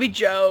 I want to be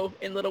Jo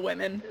in Little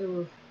Women.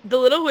 Ooh. The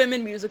Little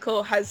Women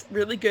musical has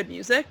really good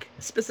music,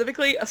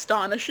 specifically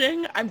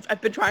Astonishing. I've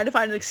been trying to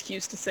find an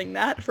excuse to sing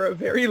that for a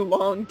very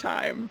long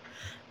time.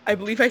 I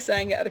believe I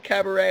sang it at a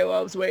cabaret while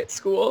I was away at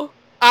school.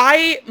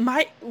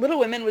 My Little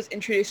Women was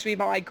introduced to me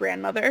by my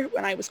grandmother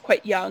when I was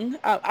quite young.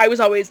 I was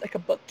always like a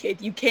book kid.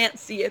 You can't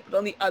see it, but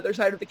on the other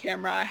side of the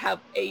camera, I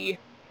have a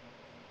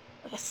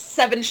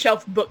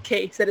 7-shelf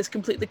bookcase that is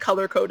completely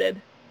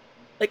color-coded.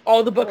 Like,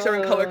 all the books are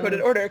in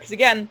color-coded order, because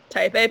again,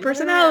 type A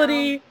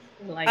personality.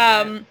 Yeah. Like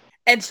that.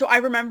 And so I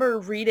remember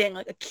reading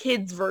like a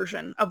kid's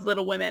version of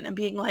Little Women and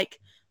being like,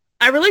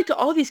 I relate to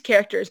all these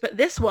characters, but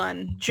this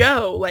one,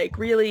 Jo, like,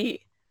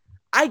 really,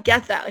 I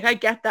get that. Like, I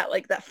get that,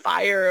 like, that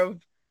fire of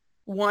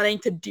wanting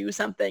to do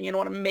something and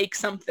want to make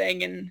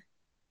something and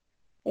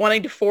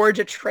wanting to forge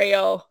a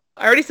trail.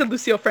 I already said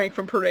Lucille Frank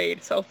from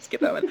Parade, so I'll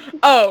skip that one.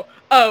 Oh,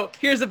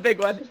 here's a big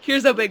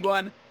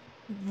one.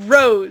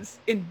 Rose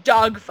in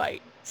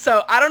Dogfight.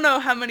 So I don't know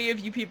how many of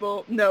you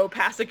people know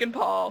Pasek and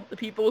Paul, the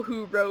people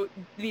who wrote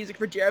the music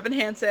for Dear Evan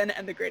Hansen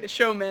and The Greatest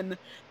Showman.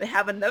 They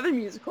have another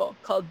musical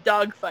called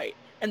Dogfight,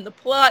 and the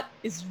plot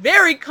is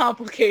very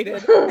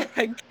complicated.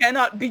 I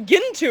cannot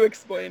begin to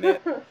explain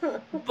it,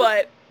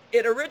 but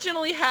it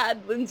originally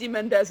had Lindsay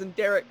Mendez and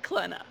Derek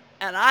Klena,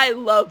 and I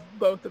love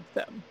both of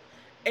them.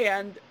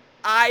 And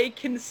I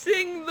can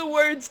sing the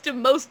words to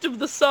most of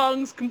the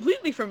songs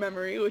completely from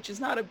memory, which is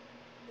not an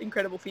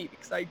incredible feat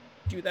because I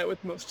do that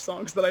with most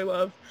songs that I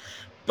love.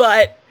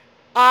 But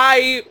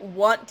I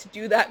want to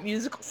do that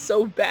musical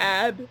so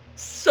bad.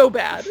 So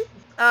bad.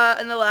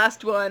 And the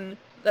last one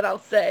that I'll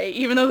say,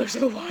 even though there's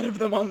a lot of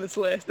them on this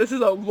list, this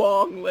is a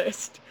long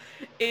list,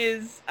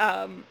 is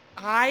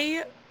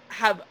I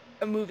have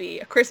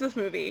a Christmas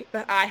movie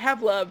that I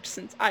have loved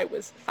since I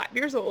was 5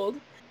 years old.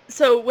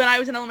 So when I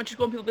was in elementary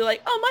school and people would be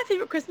like, oh, my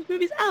favorite Christmas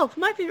movie is Elf.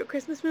 My favorite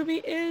Christmas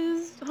movie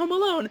is Home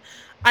Alone.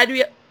 I'd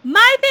be,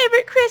 my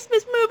favorite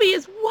Christmas movie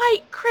is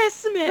White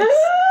Christmas.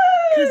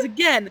 Because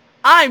again,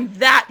 I'm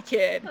that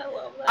kid. I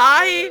love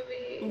that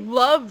movie.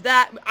 Love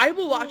that. I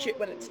will watch it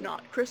when it's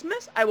not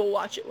Christmas. I will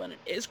watch it when it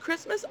is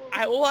Christmas.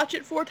 I will watch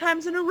it 4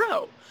 times in a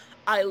row.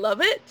 I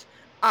love it.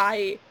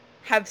 I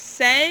have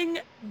sang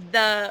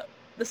the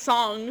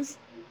songs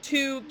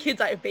to kids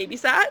I have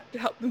babysat to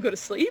help them go to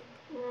sleep.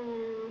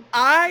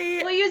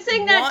 Will you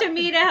sing that to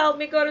me to help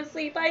me go to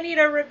sleep? I need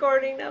a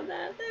recording of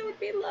that. That would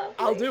be lovely.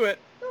 I'll do it.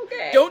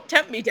 Okay. Don't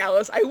tempt me,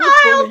 Dallas. I will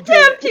I'll fully do it.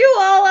 tempt you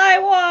all I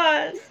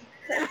want.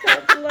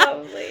 That sounds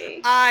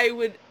lovely.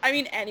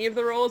 Any of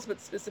the roles,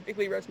 but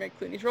specifically Rosemary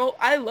Clooney's role.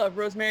 I love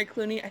Rosemary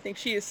Clooney. I think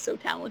she is so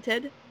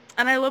talented.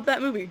 And I love that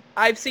movie.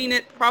 I've seen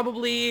it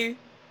probably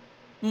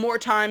more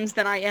times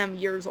than I am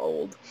years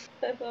old.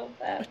 I love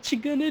that. What you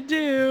gonna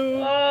do?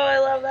 Oh, I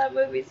love that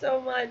movie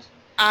so much.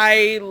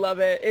 I love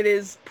it. It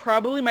is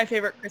probably my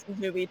favorite Christmas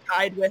movie,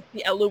 tied with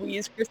the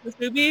Eloise Christmas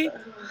movie.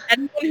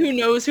 Anyone who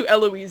knows who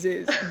Eloise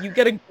is, you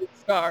get a gold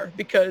star,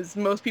 because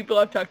most people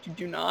I've talked to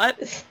do not.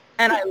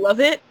 And I love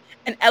it.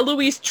 And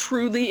Eloise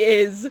truly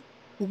is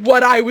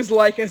what I was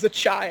like as a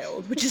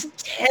child, which is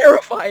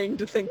terrifying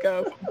to think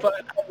of,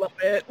 but I love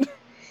it.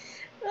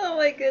 Oh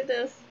my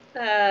goodness.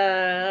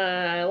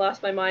 I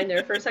lost my mind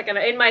there for a second.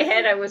 In my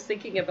head, I was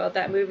thinking about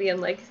that movie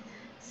and like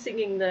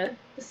singing the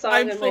song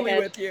I'm in my fully head.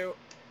 with you.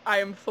 I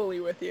am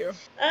fully with you.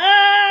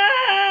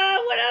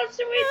 What else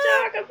should we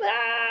talk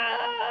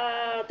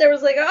about? There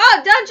was like,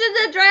 Dungeons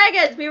and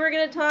Dragons. We were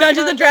gonna talk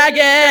Dungeons about and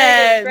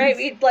Dragons!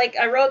 right?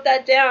 I wrote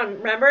that down.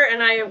 Remember?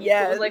 And I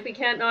Yes. was like, we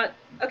can't not.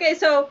 Okay,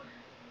 so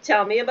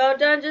tell me about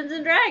Dungeons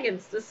and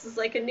Dragons. This is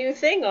like a new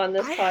thing on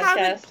this I podcast.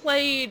 haven't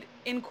played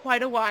in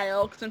quite a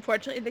while, because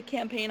unfortunately the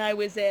campaign I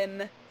was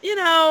in,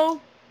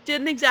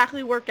 didn't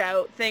exactly work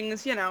out.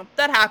 Things,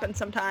 that happen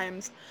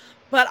sometimes.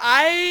 But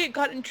I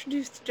got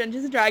introduced to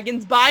Dungeons &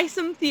 Dragons by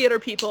some theater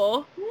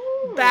people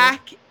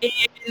back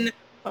in,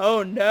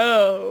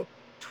 20...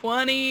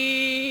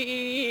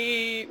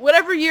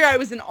 whatever year I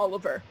was in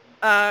Oliver.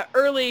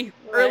 Early,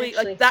 actually.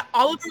 like that.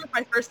 Oliver was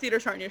my first Theater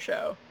Sarnia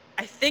show.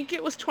 I think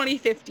it was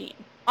 2015.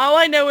 All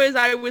I know is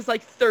I was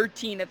like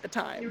 13 at the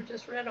time. You were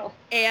just Riddle.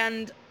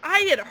 And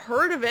I had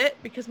heard of it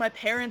because my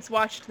parents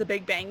watched The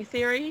Big Bang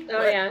Theory.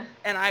 Oh, yeah.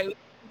 And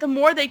the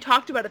more they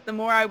talked about it, the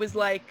more I was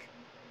like,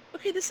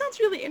 okay, this sounds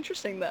really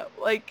interesting, though.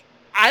 Like,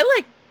 I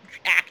like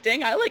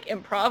acting, I like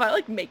improv, I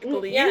like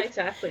make-believe. Yeah,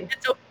 exactly. And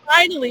so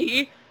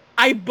finally,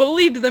 I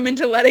bullied them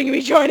into letting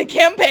me join a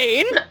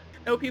campaign.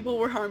 No people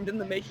were harmed in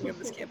the making of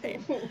this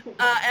campaign. And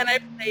I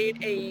played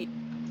a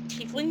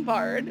tiefling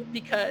bard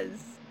because...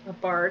 A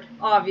bard.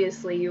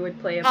 Obviously, you would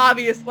play a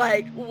obvious,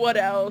 like, what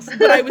else?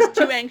 But I was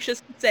too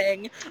anxious to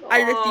sing. I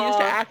refused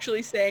to Aw.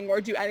 actually sing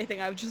or do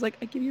anything. I was just like,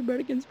 I give you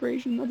bardic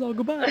inspiration, that's all,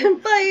 goodbye.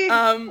 Bye.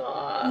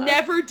 Aw.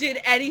 Never did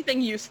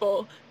anything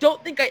useful.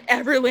 Don't think I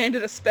ever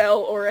landed a spell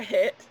or a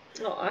hit.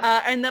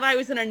 Aw. And then I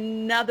was in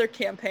another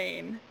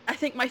campaign. I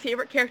think my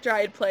favorite character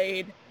I had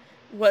played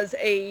was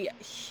a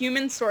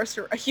human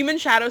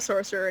shadow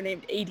sorcerer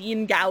named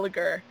Aideen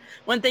Gallagher.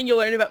 One thing you'll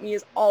learn about me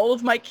is all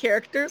of my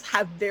characters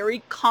have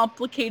very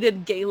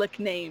complicated Gaelic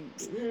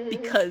names,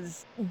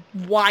 because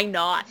why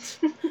not?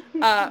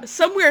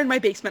 Somewhere in my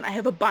basement I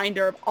have a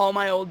binder of all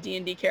my old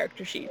D&D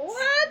character sheets.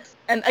 What?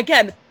 And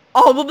again,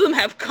 all of them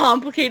have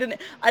complicated...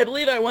 I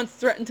believe I once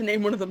threatened to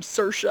name one of them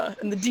Saoirse,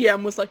 and the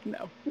DM was like,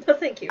 no. No,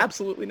 thank you.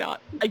 Absolutely not.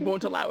 I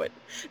won't allow it.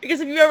 Because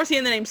if you've ever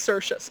seen the name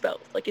Saoirse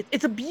spelled, like,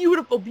 it's a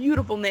beautiful,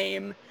 beautiful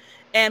name,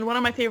 and one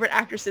of my favorite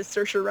actresses,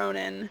 Saoirse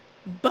Ronan,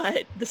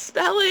 but the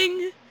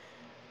spelling,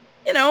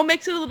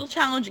 makes it a little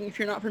challenging if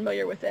you're not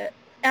familiar with it.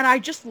 And I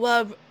just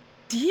love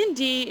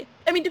D&D,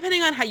 I mean,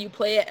 depending on how you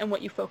play it and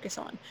what you focus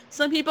on.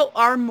 Some people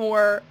are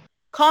more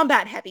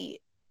combat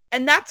heavy,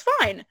 and that's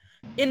fine.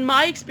 In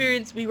my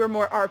experience, we were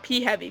more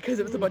RP heavy because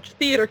it was a bunch of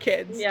theater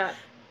kids. Yeah.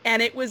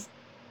 And it's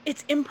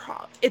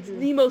improv. It's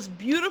the most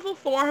beautiful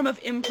form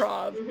of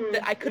improv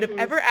that I could have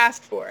ever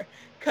asked for,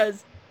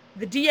 because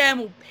the DM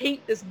will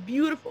paint this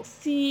beautiful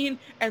scene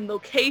and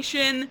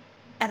location,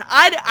 and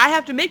I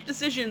have to make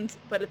decisions,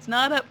 but it's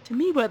not up to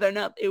me whether or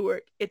not they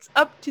work. It's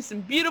up to some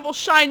beautiful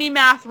shiny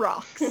math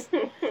rocks.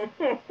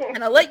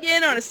 And I'll let you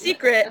in on a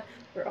secret.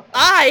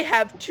 I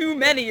have too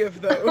many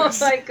of those.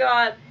 Oh my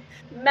god.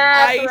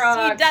 Math I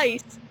rocks. see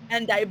dice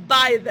and I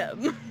buy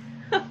them.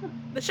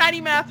 The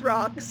shiny math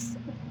rocks.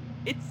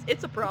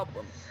 It's a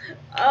problem.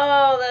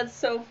 Oh, that's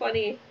so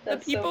funny.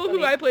 That's the people so funny.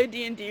 who I played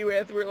D&D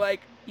with were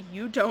like,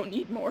 you don't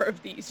need more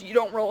of these. You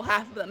don't roll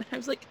half of them. And I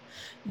was like,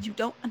 you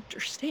don't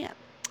understand.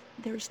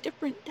 There's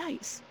different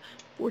dice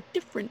for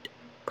different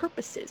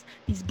purposes.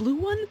 These blue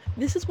one,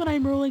 this is when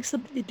I'm rolling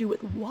something to do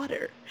with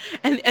water.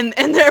 And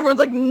everyone's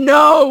like,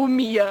 no,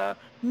 Mia,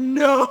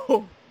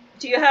 no.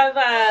 Do you have,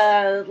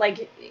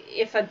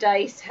 if a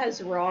dice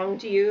has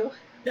wronged you?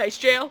 Dice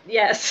jail?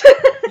 Yes.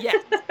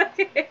 Yes.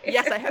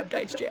 Yes, I have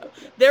dice jail.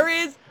 There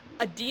is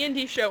a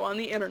D&D show on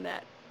the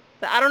internet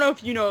that I don't know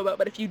if you know about,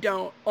 but if you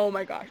don't, oh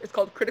my gosh, it's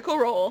called Critical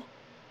Role.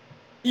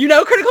 You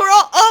know Critical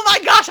Role? Oh my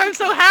gosh, I'm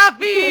so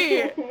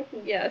happy!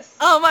 Yes.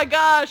 Oh my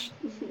gosh,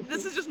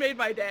 this has just made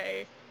my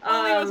day.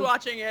 Only was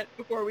watching it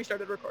before we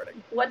started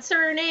recording. What's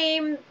her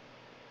name?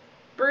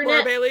 Laura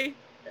Brunette. Bailey.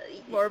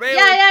 Laura Bailey.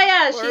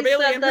 Yeah. Laura She's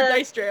Bailey and her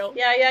dice jail.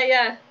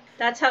 Yeah.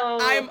 That's how...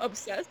 I'm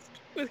obsessed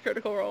with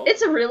Critical Role.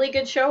 It's a really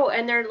good show,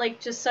 and they're, like,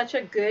 just such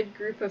a good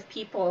group of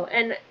people.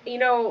 And,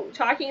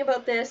 talking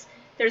about this,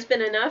 there's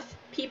been enough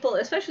people,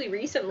 especially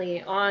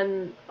recently,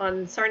 on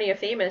Sarnia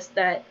Famous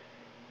that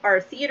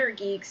are theater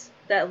geeks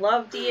that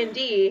love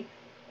D&D,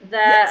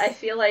 that Yes. I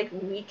feel like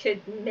we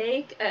could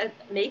make a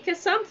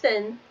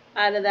something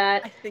out of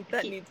that. I think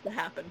that needs to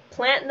happen.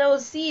 Planting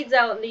those seeds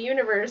out in the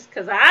universe,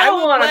 because I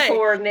don't will want to play.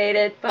 coordinate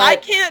it, but... I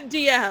can't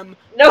DM.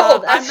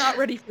 No, I'm not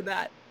ready for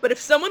that. But if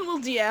someone will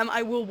DM,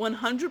 I will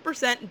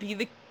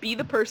 100% be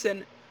the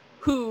person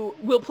who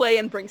will play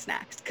and bring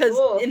snacks. Because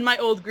Cool. in my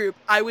old group,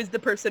 I was the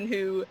person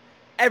who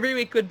every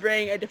week would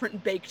bring a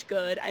different baked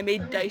good. I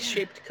made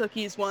dice-shaped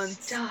cookies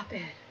once. Stop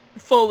it.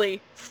 Fully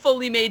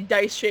made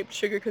dice-shaped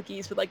sugar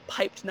cookies with like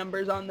piped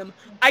numbers on them.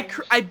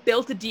 I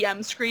built a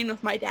DM screen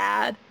with my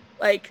dad.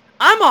 Like,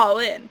 I'm all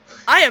in.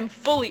 I am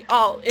fully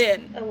all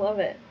in. I love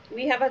it.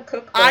 We have a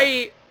cookbook.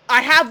 I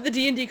have the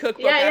D&D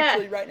cookbook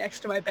actually right next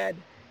to my bed.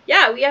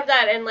 Yeah, we have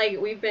that, and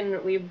like we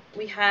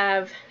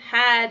have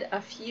had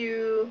a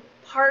few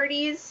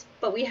parties,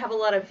 but we have a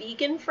lot of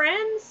vegan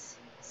friends,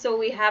 so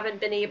we haven't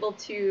been able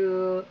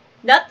to.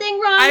 Nothing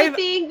wrong with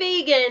being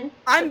vegan.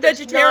 I'm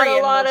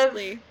vegetarian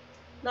mostly.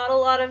 Not a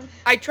lot of.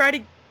 I try to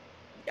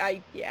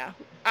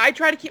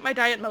keep my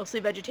diet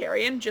mostly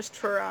vegetarian, just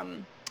for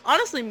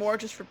honestly more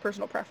just for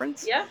personal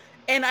preference. Yeah.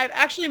 And I've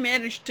actually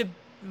managed to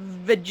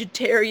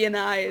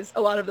vegetarianize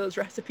a lot of those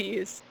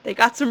recipes. They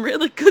got some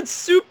really good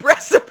soup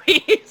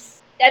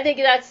recipes. I think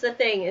that's the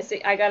thing, is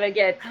I gotta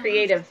get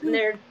creative. And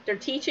they're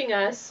teaching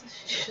us,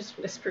 she just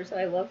whispers,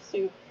 I love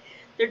soup.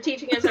 They're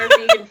teaching us, our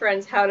vegan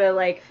friends, how to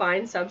like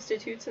find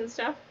substitutes and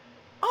stuff.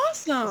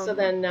 Awesome. So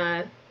then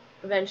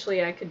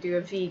eventually I could do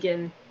a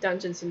vegan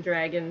Dungeons and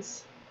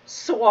Dragons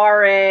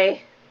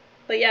soiree.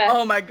 But yeah.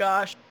 Oh my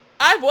gosh.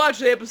 I've watched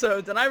the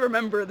episodes and I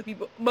remember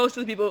most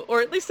of the people,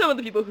 or at least some of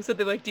the people who said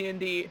they like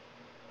D&D.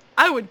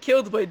 I would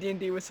kill to play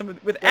D&D with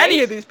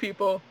any of these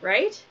people.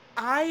 Right?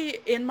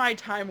 In my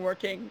time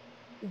working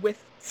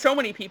with so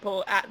many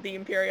people at the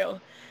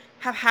Imperial,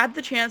 have had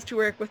the chance to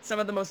work with some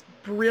of the most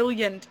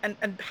brilliant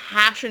and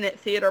passionate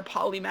theater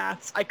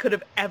polymaths I could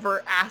have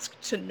ever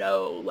asked to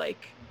know.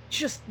 Like,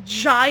 just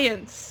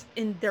giants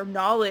in their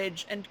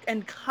knowledge and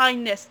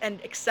kindness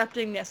and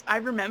acceptingness. I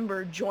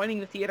remember joining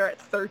the theater at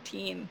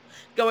 13,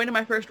 going to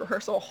my first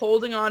rehearsal,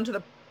 holding on to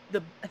the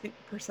I think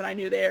the person I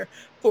knew there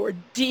for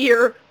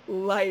dear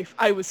life.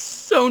 I was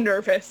so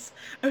nervous.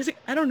 I was like,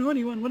 I don't know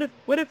anyone.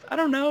 What if I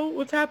don't know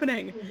what's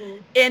happening?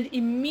 Mm-hmm. And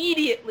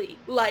immediately,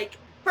 like,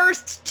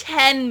 first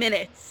 10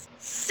 minutes,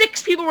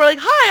 6 people were like,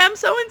 hi, I'm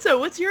so-and-so.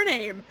 What's your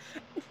name?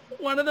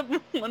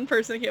 One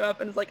person came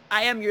up and was like,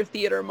 I am your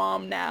theater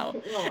mom now.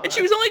 Aww. And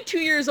she was only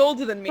 2 years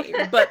older than me,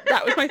 but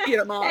that was my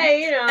theater mom.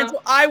 Hey, you know. And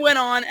so I went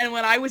on, and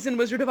when I was in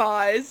Wizard of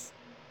Oz,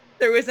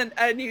 there was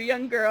a new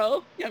young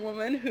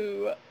woman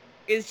who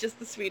is just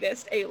the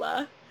sweetest,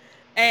 Ayla.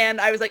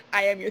 And I was like,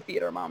 I am your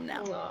theater mom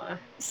now. Aww.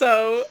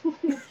 So,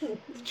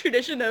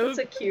 tradition of... It's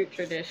a cute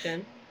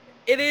tradition.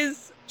 It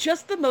is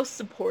just the most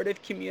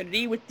supportive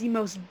community with the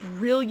most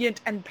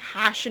brilliant and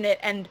passionate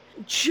and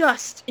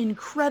just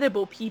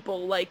incredible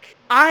people. Like,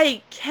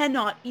 I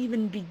cannot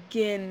even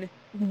begin...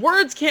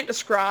 Words can't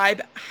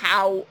describe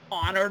how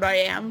honored I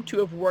am to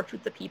have worked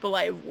with the people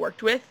I have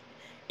worked with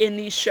in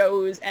these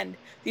shows, and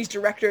these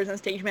directors and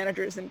stage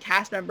managers and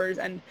cast members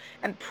and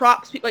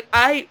props. Like,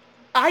 I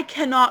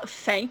cannot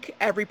thank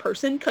every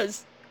person,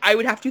 because I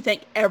would have to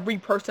thank every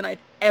person I've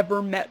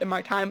ever met in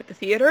my time at the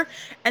theater,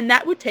 and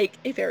that would take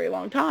a very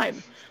long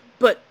time.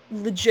 But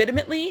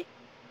legitimately,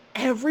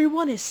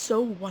 everyone is so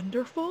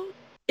wonderful.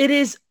 It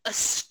is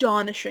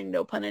astonishing,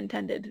 no pun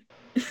intended.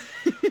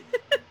 It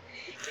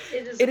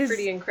is a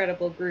pretty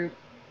incredible group.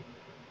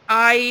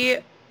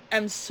 I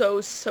am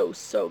so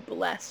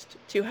blessed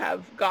to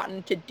have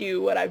gotten to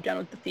do what I've done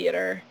with the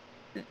theater.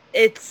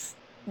 It's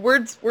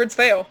words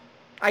fail.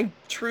 I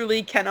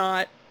truly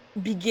cannot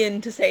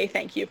begin to say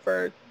thank you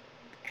for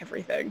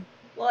everything.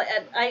 Well,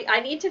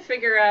 I need to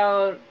figure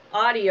out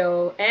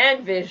audio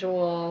and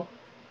visual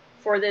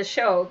for this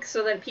show,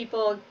 so that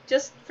people,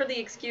 just for the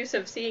excuse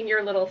of seeing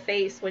your little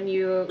face when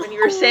you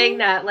were saying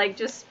that, like,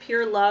 just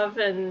pure love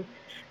and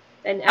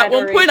adoration. At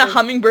one point, a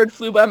hummingbird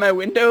flew by my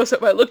window, so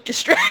I looked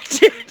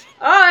distracted.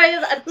 Oh,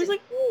 I was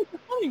like, ooh, a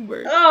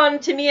hummingbird. Oh,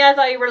 and to me, I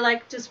thought you were,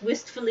 like, just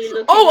wistfully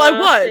looking. Oh,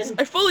 I was.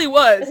 I fully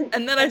was.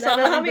 And then I saw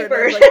a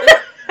hummingbird.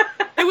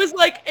 It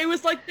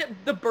was like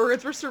the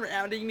birds were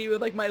surrounding me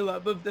with, like, my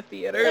love of the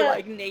theater. Yeah.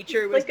 Like,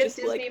 nature was like just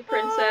a Disney like,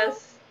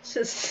 princess.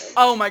 Just...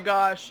 Oh my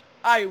gosh.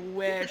 I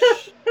wish.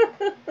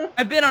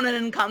 I've been on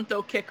an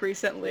Encanto kick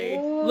recently.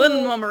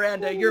 Lin-Manuel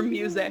Miranda, your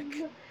music.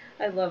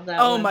 I love that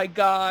Oh one. my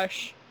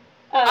gosh.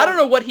 I don't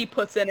know what he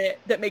puts in it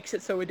that makes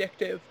it so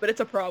addictive, but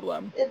it's a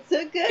problem. It's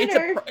a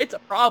gooder. It's a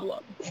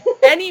problem.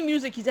 Any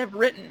music he's ever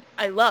written,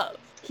 I love.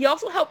 He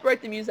also helped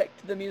write the music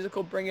to the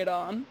musical Bring It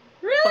On.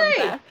 Really?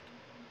 Fun fact.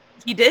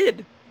 He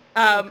did.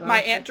 Gosh,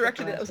 my aunt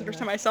directed it. That was the first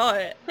time I saw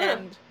it. Huh.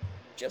 And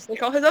just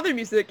like all his other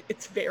music,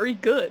 it's very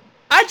good.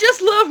 I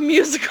just love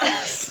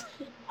musicals.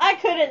 I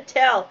couldn't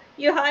tell.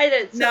 You hide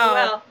it so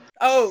well.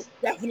 Oh,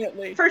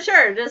 definitely. For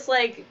sure. Just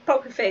like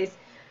poker face.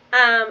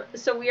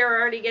 So we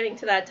are already getting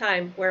to that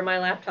time where my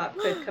laptop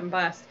could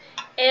combust.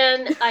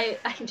 And I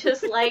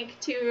just like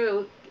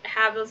to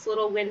have this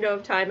little window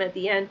of time at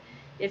the end.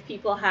 If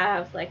people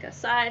have like a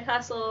side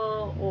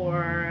hustle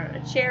or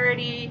a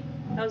charity.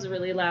 That was a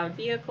really loud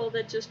vehicle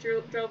that just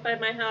drove by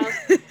my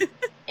house.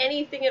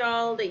 Anything at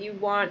all that you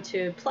want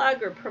to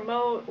plug or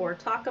promote or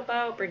talk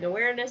about, bring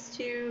awareness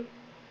to,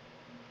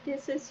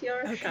 this is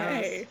your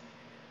show.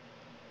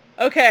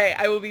 Okay,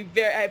 I will be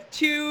I have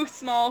two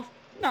things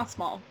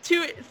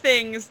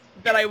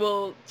that I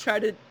will try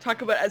to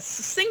talk about as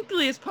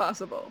succinctly as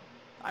possible.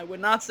 I would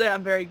not say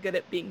I'm very good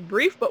at being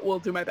brief, but we'll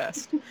do my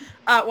best.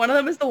 One of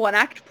them is the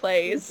one-act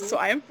plays. So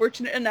I am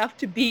fortunate enough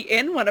to be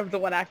in one of the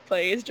one-act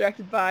plays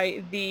directed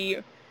by the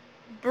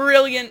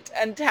brilliant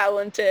and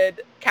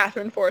talented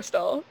Catherine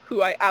Forstall,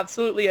 who I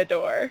absolutely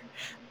adore.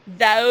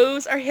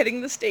 Those are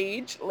hitting the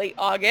stage late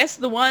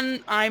August. The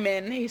one I'm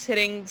in is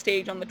hitting the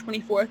stage on the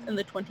 24th and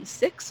the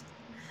 26th.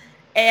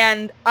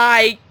 And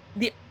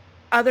the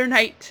other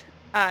night,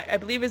 I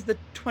believe is the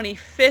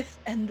 25th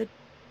and the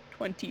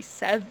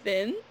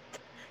 27th.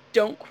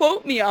 Don't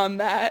quote me on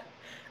that.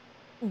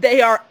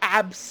 They are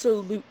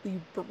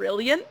absolutely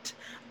brilliant.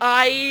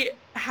 I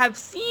have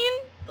seen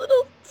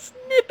little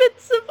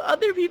snippets of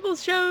other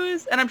people's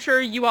shows, and I'm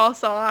sure you all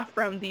saw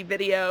from the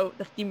video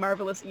that the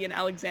marvelous Ian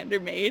Alexander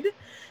made.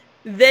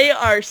 They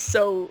are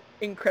so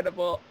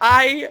incredible.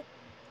 I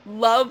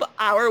love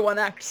our one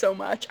act so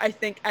much. I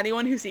think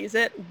anyone who sees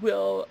it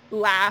will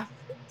laugh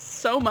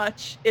so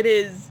much. It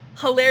is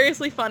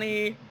hilariously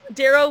funny.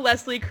 Daryl,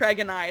 Leslie, Craig,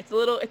 and I.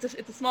 It's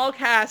a small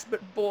cast,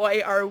 but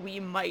boy, are we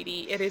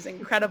mighty. It is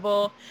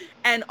incredible.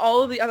 And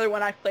all of the other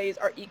one-act plays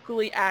are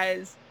equally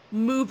as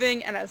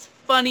moving and as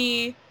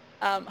funny.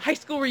 High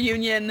School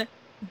Reunion,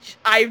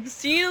 I've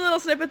seen little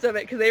snippets of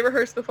it because they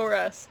rehearsed before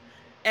us.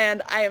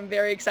 And I am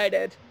very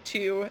excited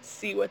to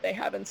see what they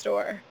have in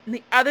store. And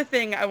the other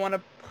thing I want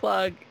to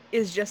plug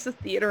is just the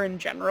theater in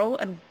general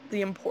and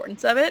the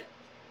importance of it.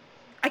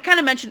 I kind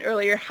of mentioned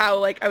earlier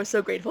how, I was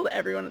so grateful to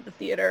everyone at the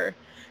theater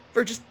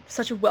for just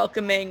such a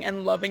welcoming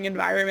and loving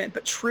environment.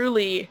 But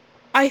truly,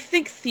 I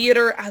think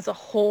theater as a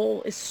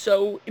whole is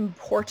so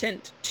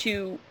important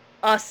to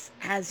us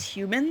as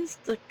humans.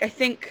 I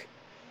think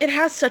it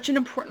has such an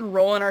important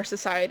role in our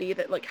society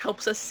that,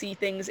 helps us see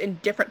things in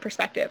different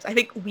perspectives. I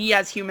think we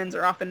as humans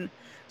are often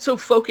so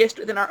focused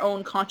within our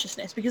own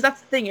consciousness, because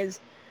that's the thing is,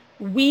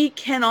 we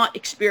cannot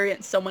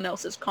experience someone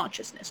else's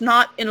consciousness,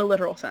 not in a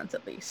literal sense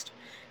at least.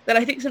 That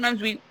I think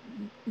sometimes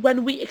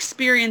when we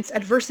experience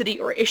adversity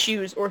or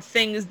issues or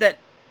things that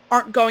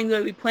aren't going the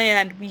way we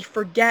planned, we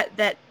forget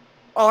that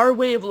our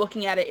way of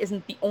looking at it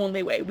isn't the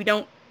only way. We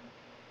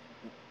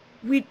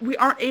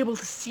aren't able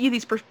to see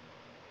these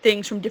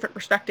things from different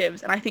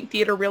perspectives, and I think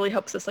theater really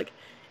helps us.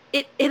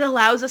 It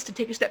allows us to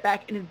take a step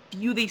back and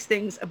view these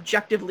things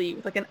objectively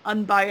with an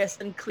unbiased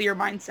and clear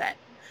mindset,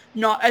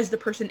 not as the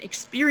person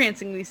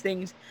experiencing these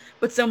things,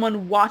 but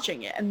someone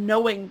watching it and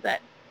knowing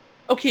that,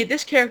 okay,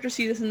 this character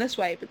sees this in this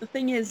way, but the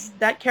thing is,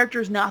 that character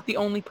is not the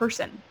only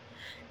person.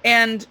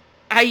 And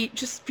I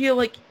just feel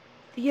like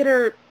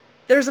theater,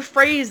 there's a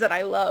phrase that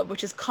I love,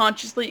 which is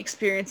consciously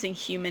experiencing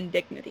human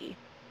dignity.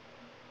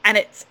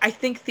 And I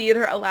think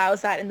theater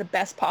allows that in the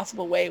best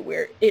possible way,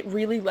 where it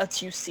really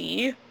lets you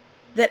see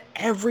that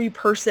every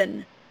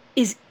person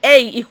is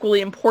A, equally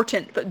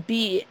important, but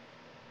B,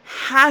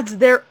 has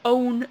their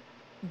own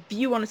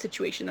view on a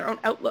situation, their own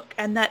outlook,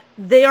 and that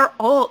they are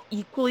all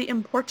equally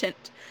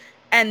important.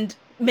 And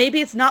maybe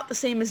it's not the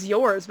same as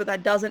yours, but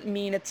that doesn't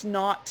mean it's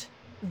not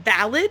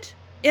valid,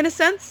 in a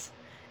sense.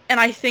 And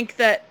I think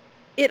that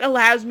it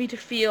allows me to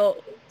feel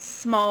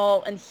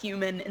small and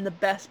human in the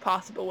best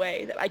possible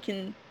way, that I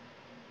can,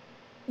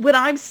 when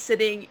I'm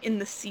sitting in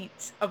the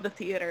seats of the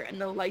theater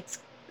and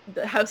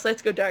the house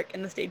lights go dark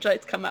and the stage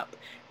lights come up,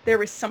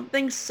 there is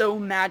something so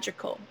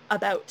magical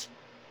about,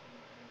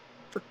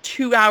 for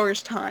 2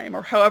 hours time,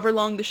 or however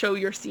long the show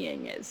you're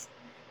seeing is,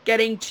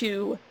 getting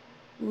to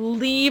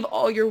leave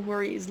all your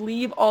worries,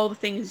 leave all the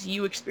things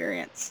you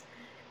experience,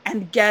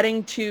 and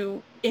getting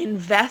to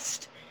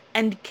invest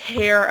and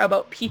care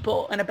about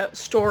people and about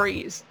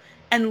stories,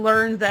 and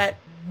learn that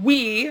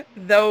we,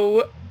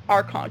 though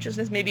our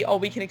consciousness may be all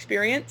we can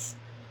experience,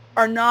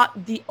 are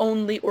not the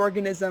only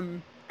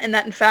organism, and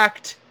that in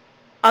fact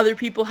other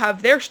people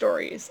have their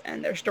stories,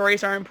 and their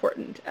stories are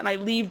important. And I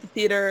leave the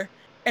theater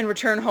and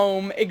return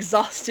home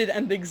exhausted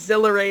and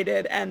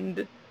exhilarated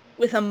and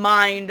with a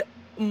mind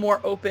more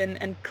open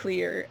and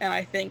clear. And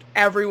I think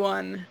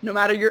everyone, no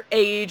matter your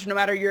age, no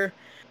matter your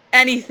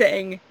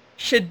anything,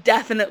 should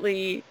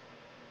definitely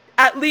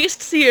at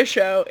least see a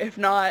show, if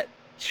not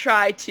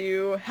try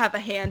to have a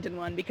hand in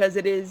one, because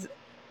it is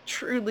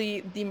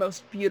truly the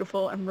most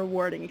beautiful and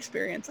rewarding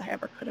experience I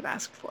ever could have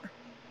asked for.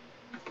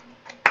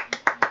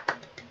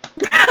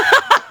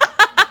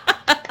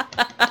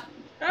 I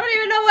don't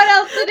even know what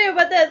else to do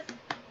but this.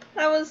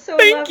 That was so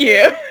lovely. Thank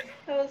you.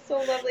 That was so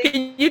lovely.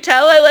 Can you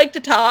tell I like to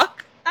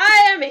talk?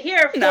 I am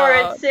here for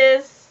it,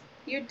 sis.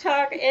 You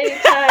talk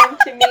anytime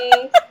to me.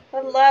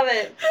 I love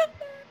it.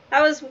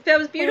 That was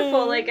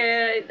beautiful.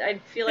 I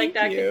feel like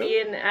that could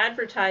be an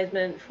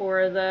advertisement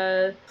for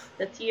the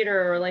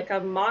theater, or a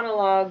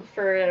monologue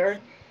for it. Or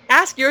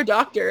ask your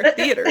doctor if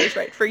theater is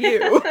right for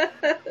you.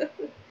 This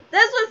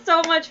was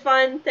so much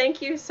fun.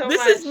 Thank you so much.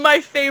 This is my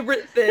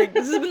favorite thing.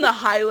 This has been the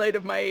highlight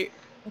of my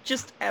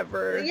just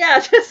ever. Yeah,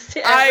 just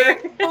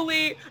ever.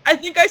 I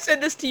think I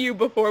said this to you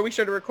before we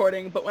started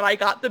recording, but when I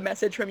got the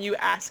message from you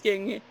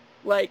asking,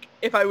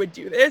 if I would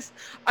do this,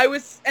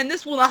 and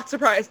this will not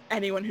surprise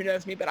anyone who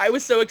knows me, but I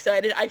was so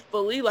excited. I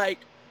fully,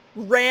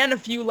 ran a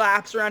few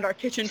laps around our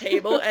kitchen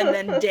table and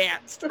then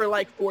danced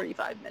for,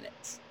 45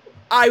 minutes.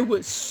 I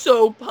was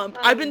so pumped.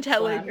 I've been I'm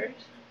telling flattered.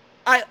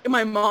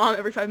 my mom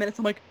every 5 minutes,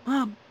 I'm like,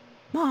 Mom,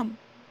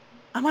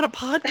 I'm on a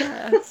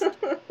podcast.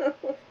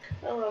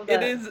 I love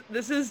that.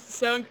 This is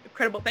so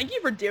incredible. Thank you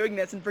for doing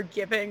this and for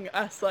giving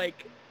us,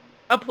 like,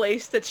 a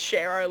place to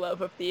share our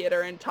love of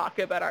theater and talk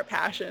about our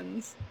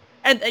passions.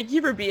 And thank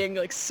you for being,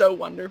 like, so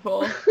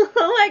wonderful.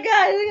 Oh my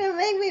god, you're gonna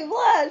make me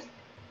blush.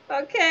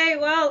 Okay,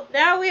 well,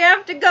 now we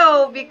have to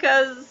go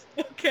because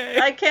Okay.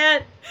 I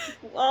can't.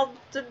 Well,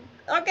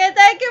 okay,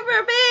 thank you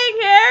for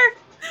being here.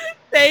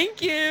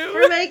 Thank you.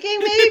 For making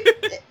me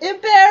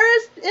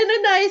embarrassed in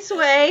a nice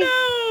way.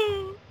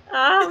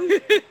 No.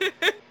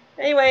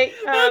 Anyway,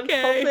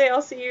 Okay. hopefully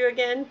I'll see you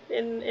again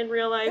in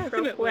real life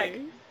real quick.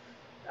 Definitely.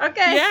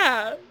 Okay.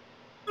 Yeah.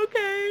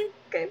 Okay.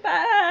 Okay,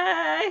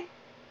 bye.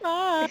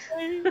 Bye.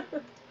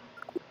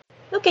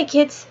 Okay,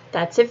 kids,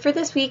 that's it for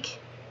this week.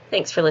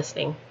 Thanks for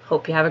listening.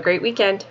 Hope you have a great weekend.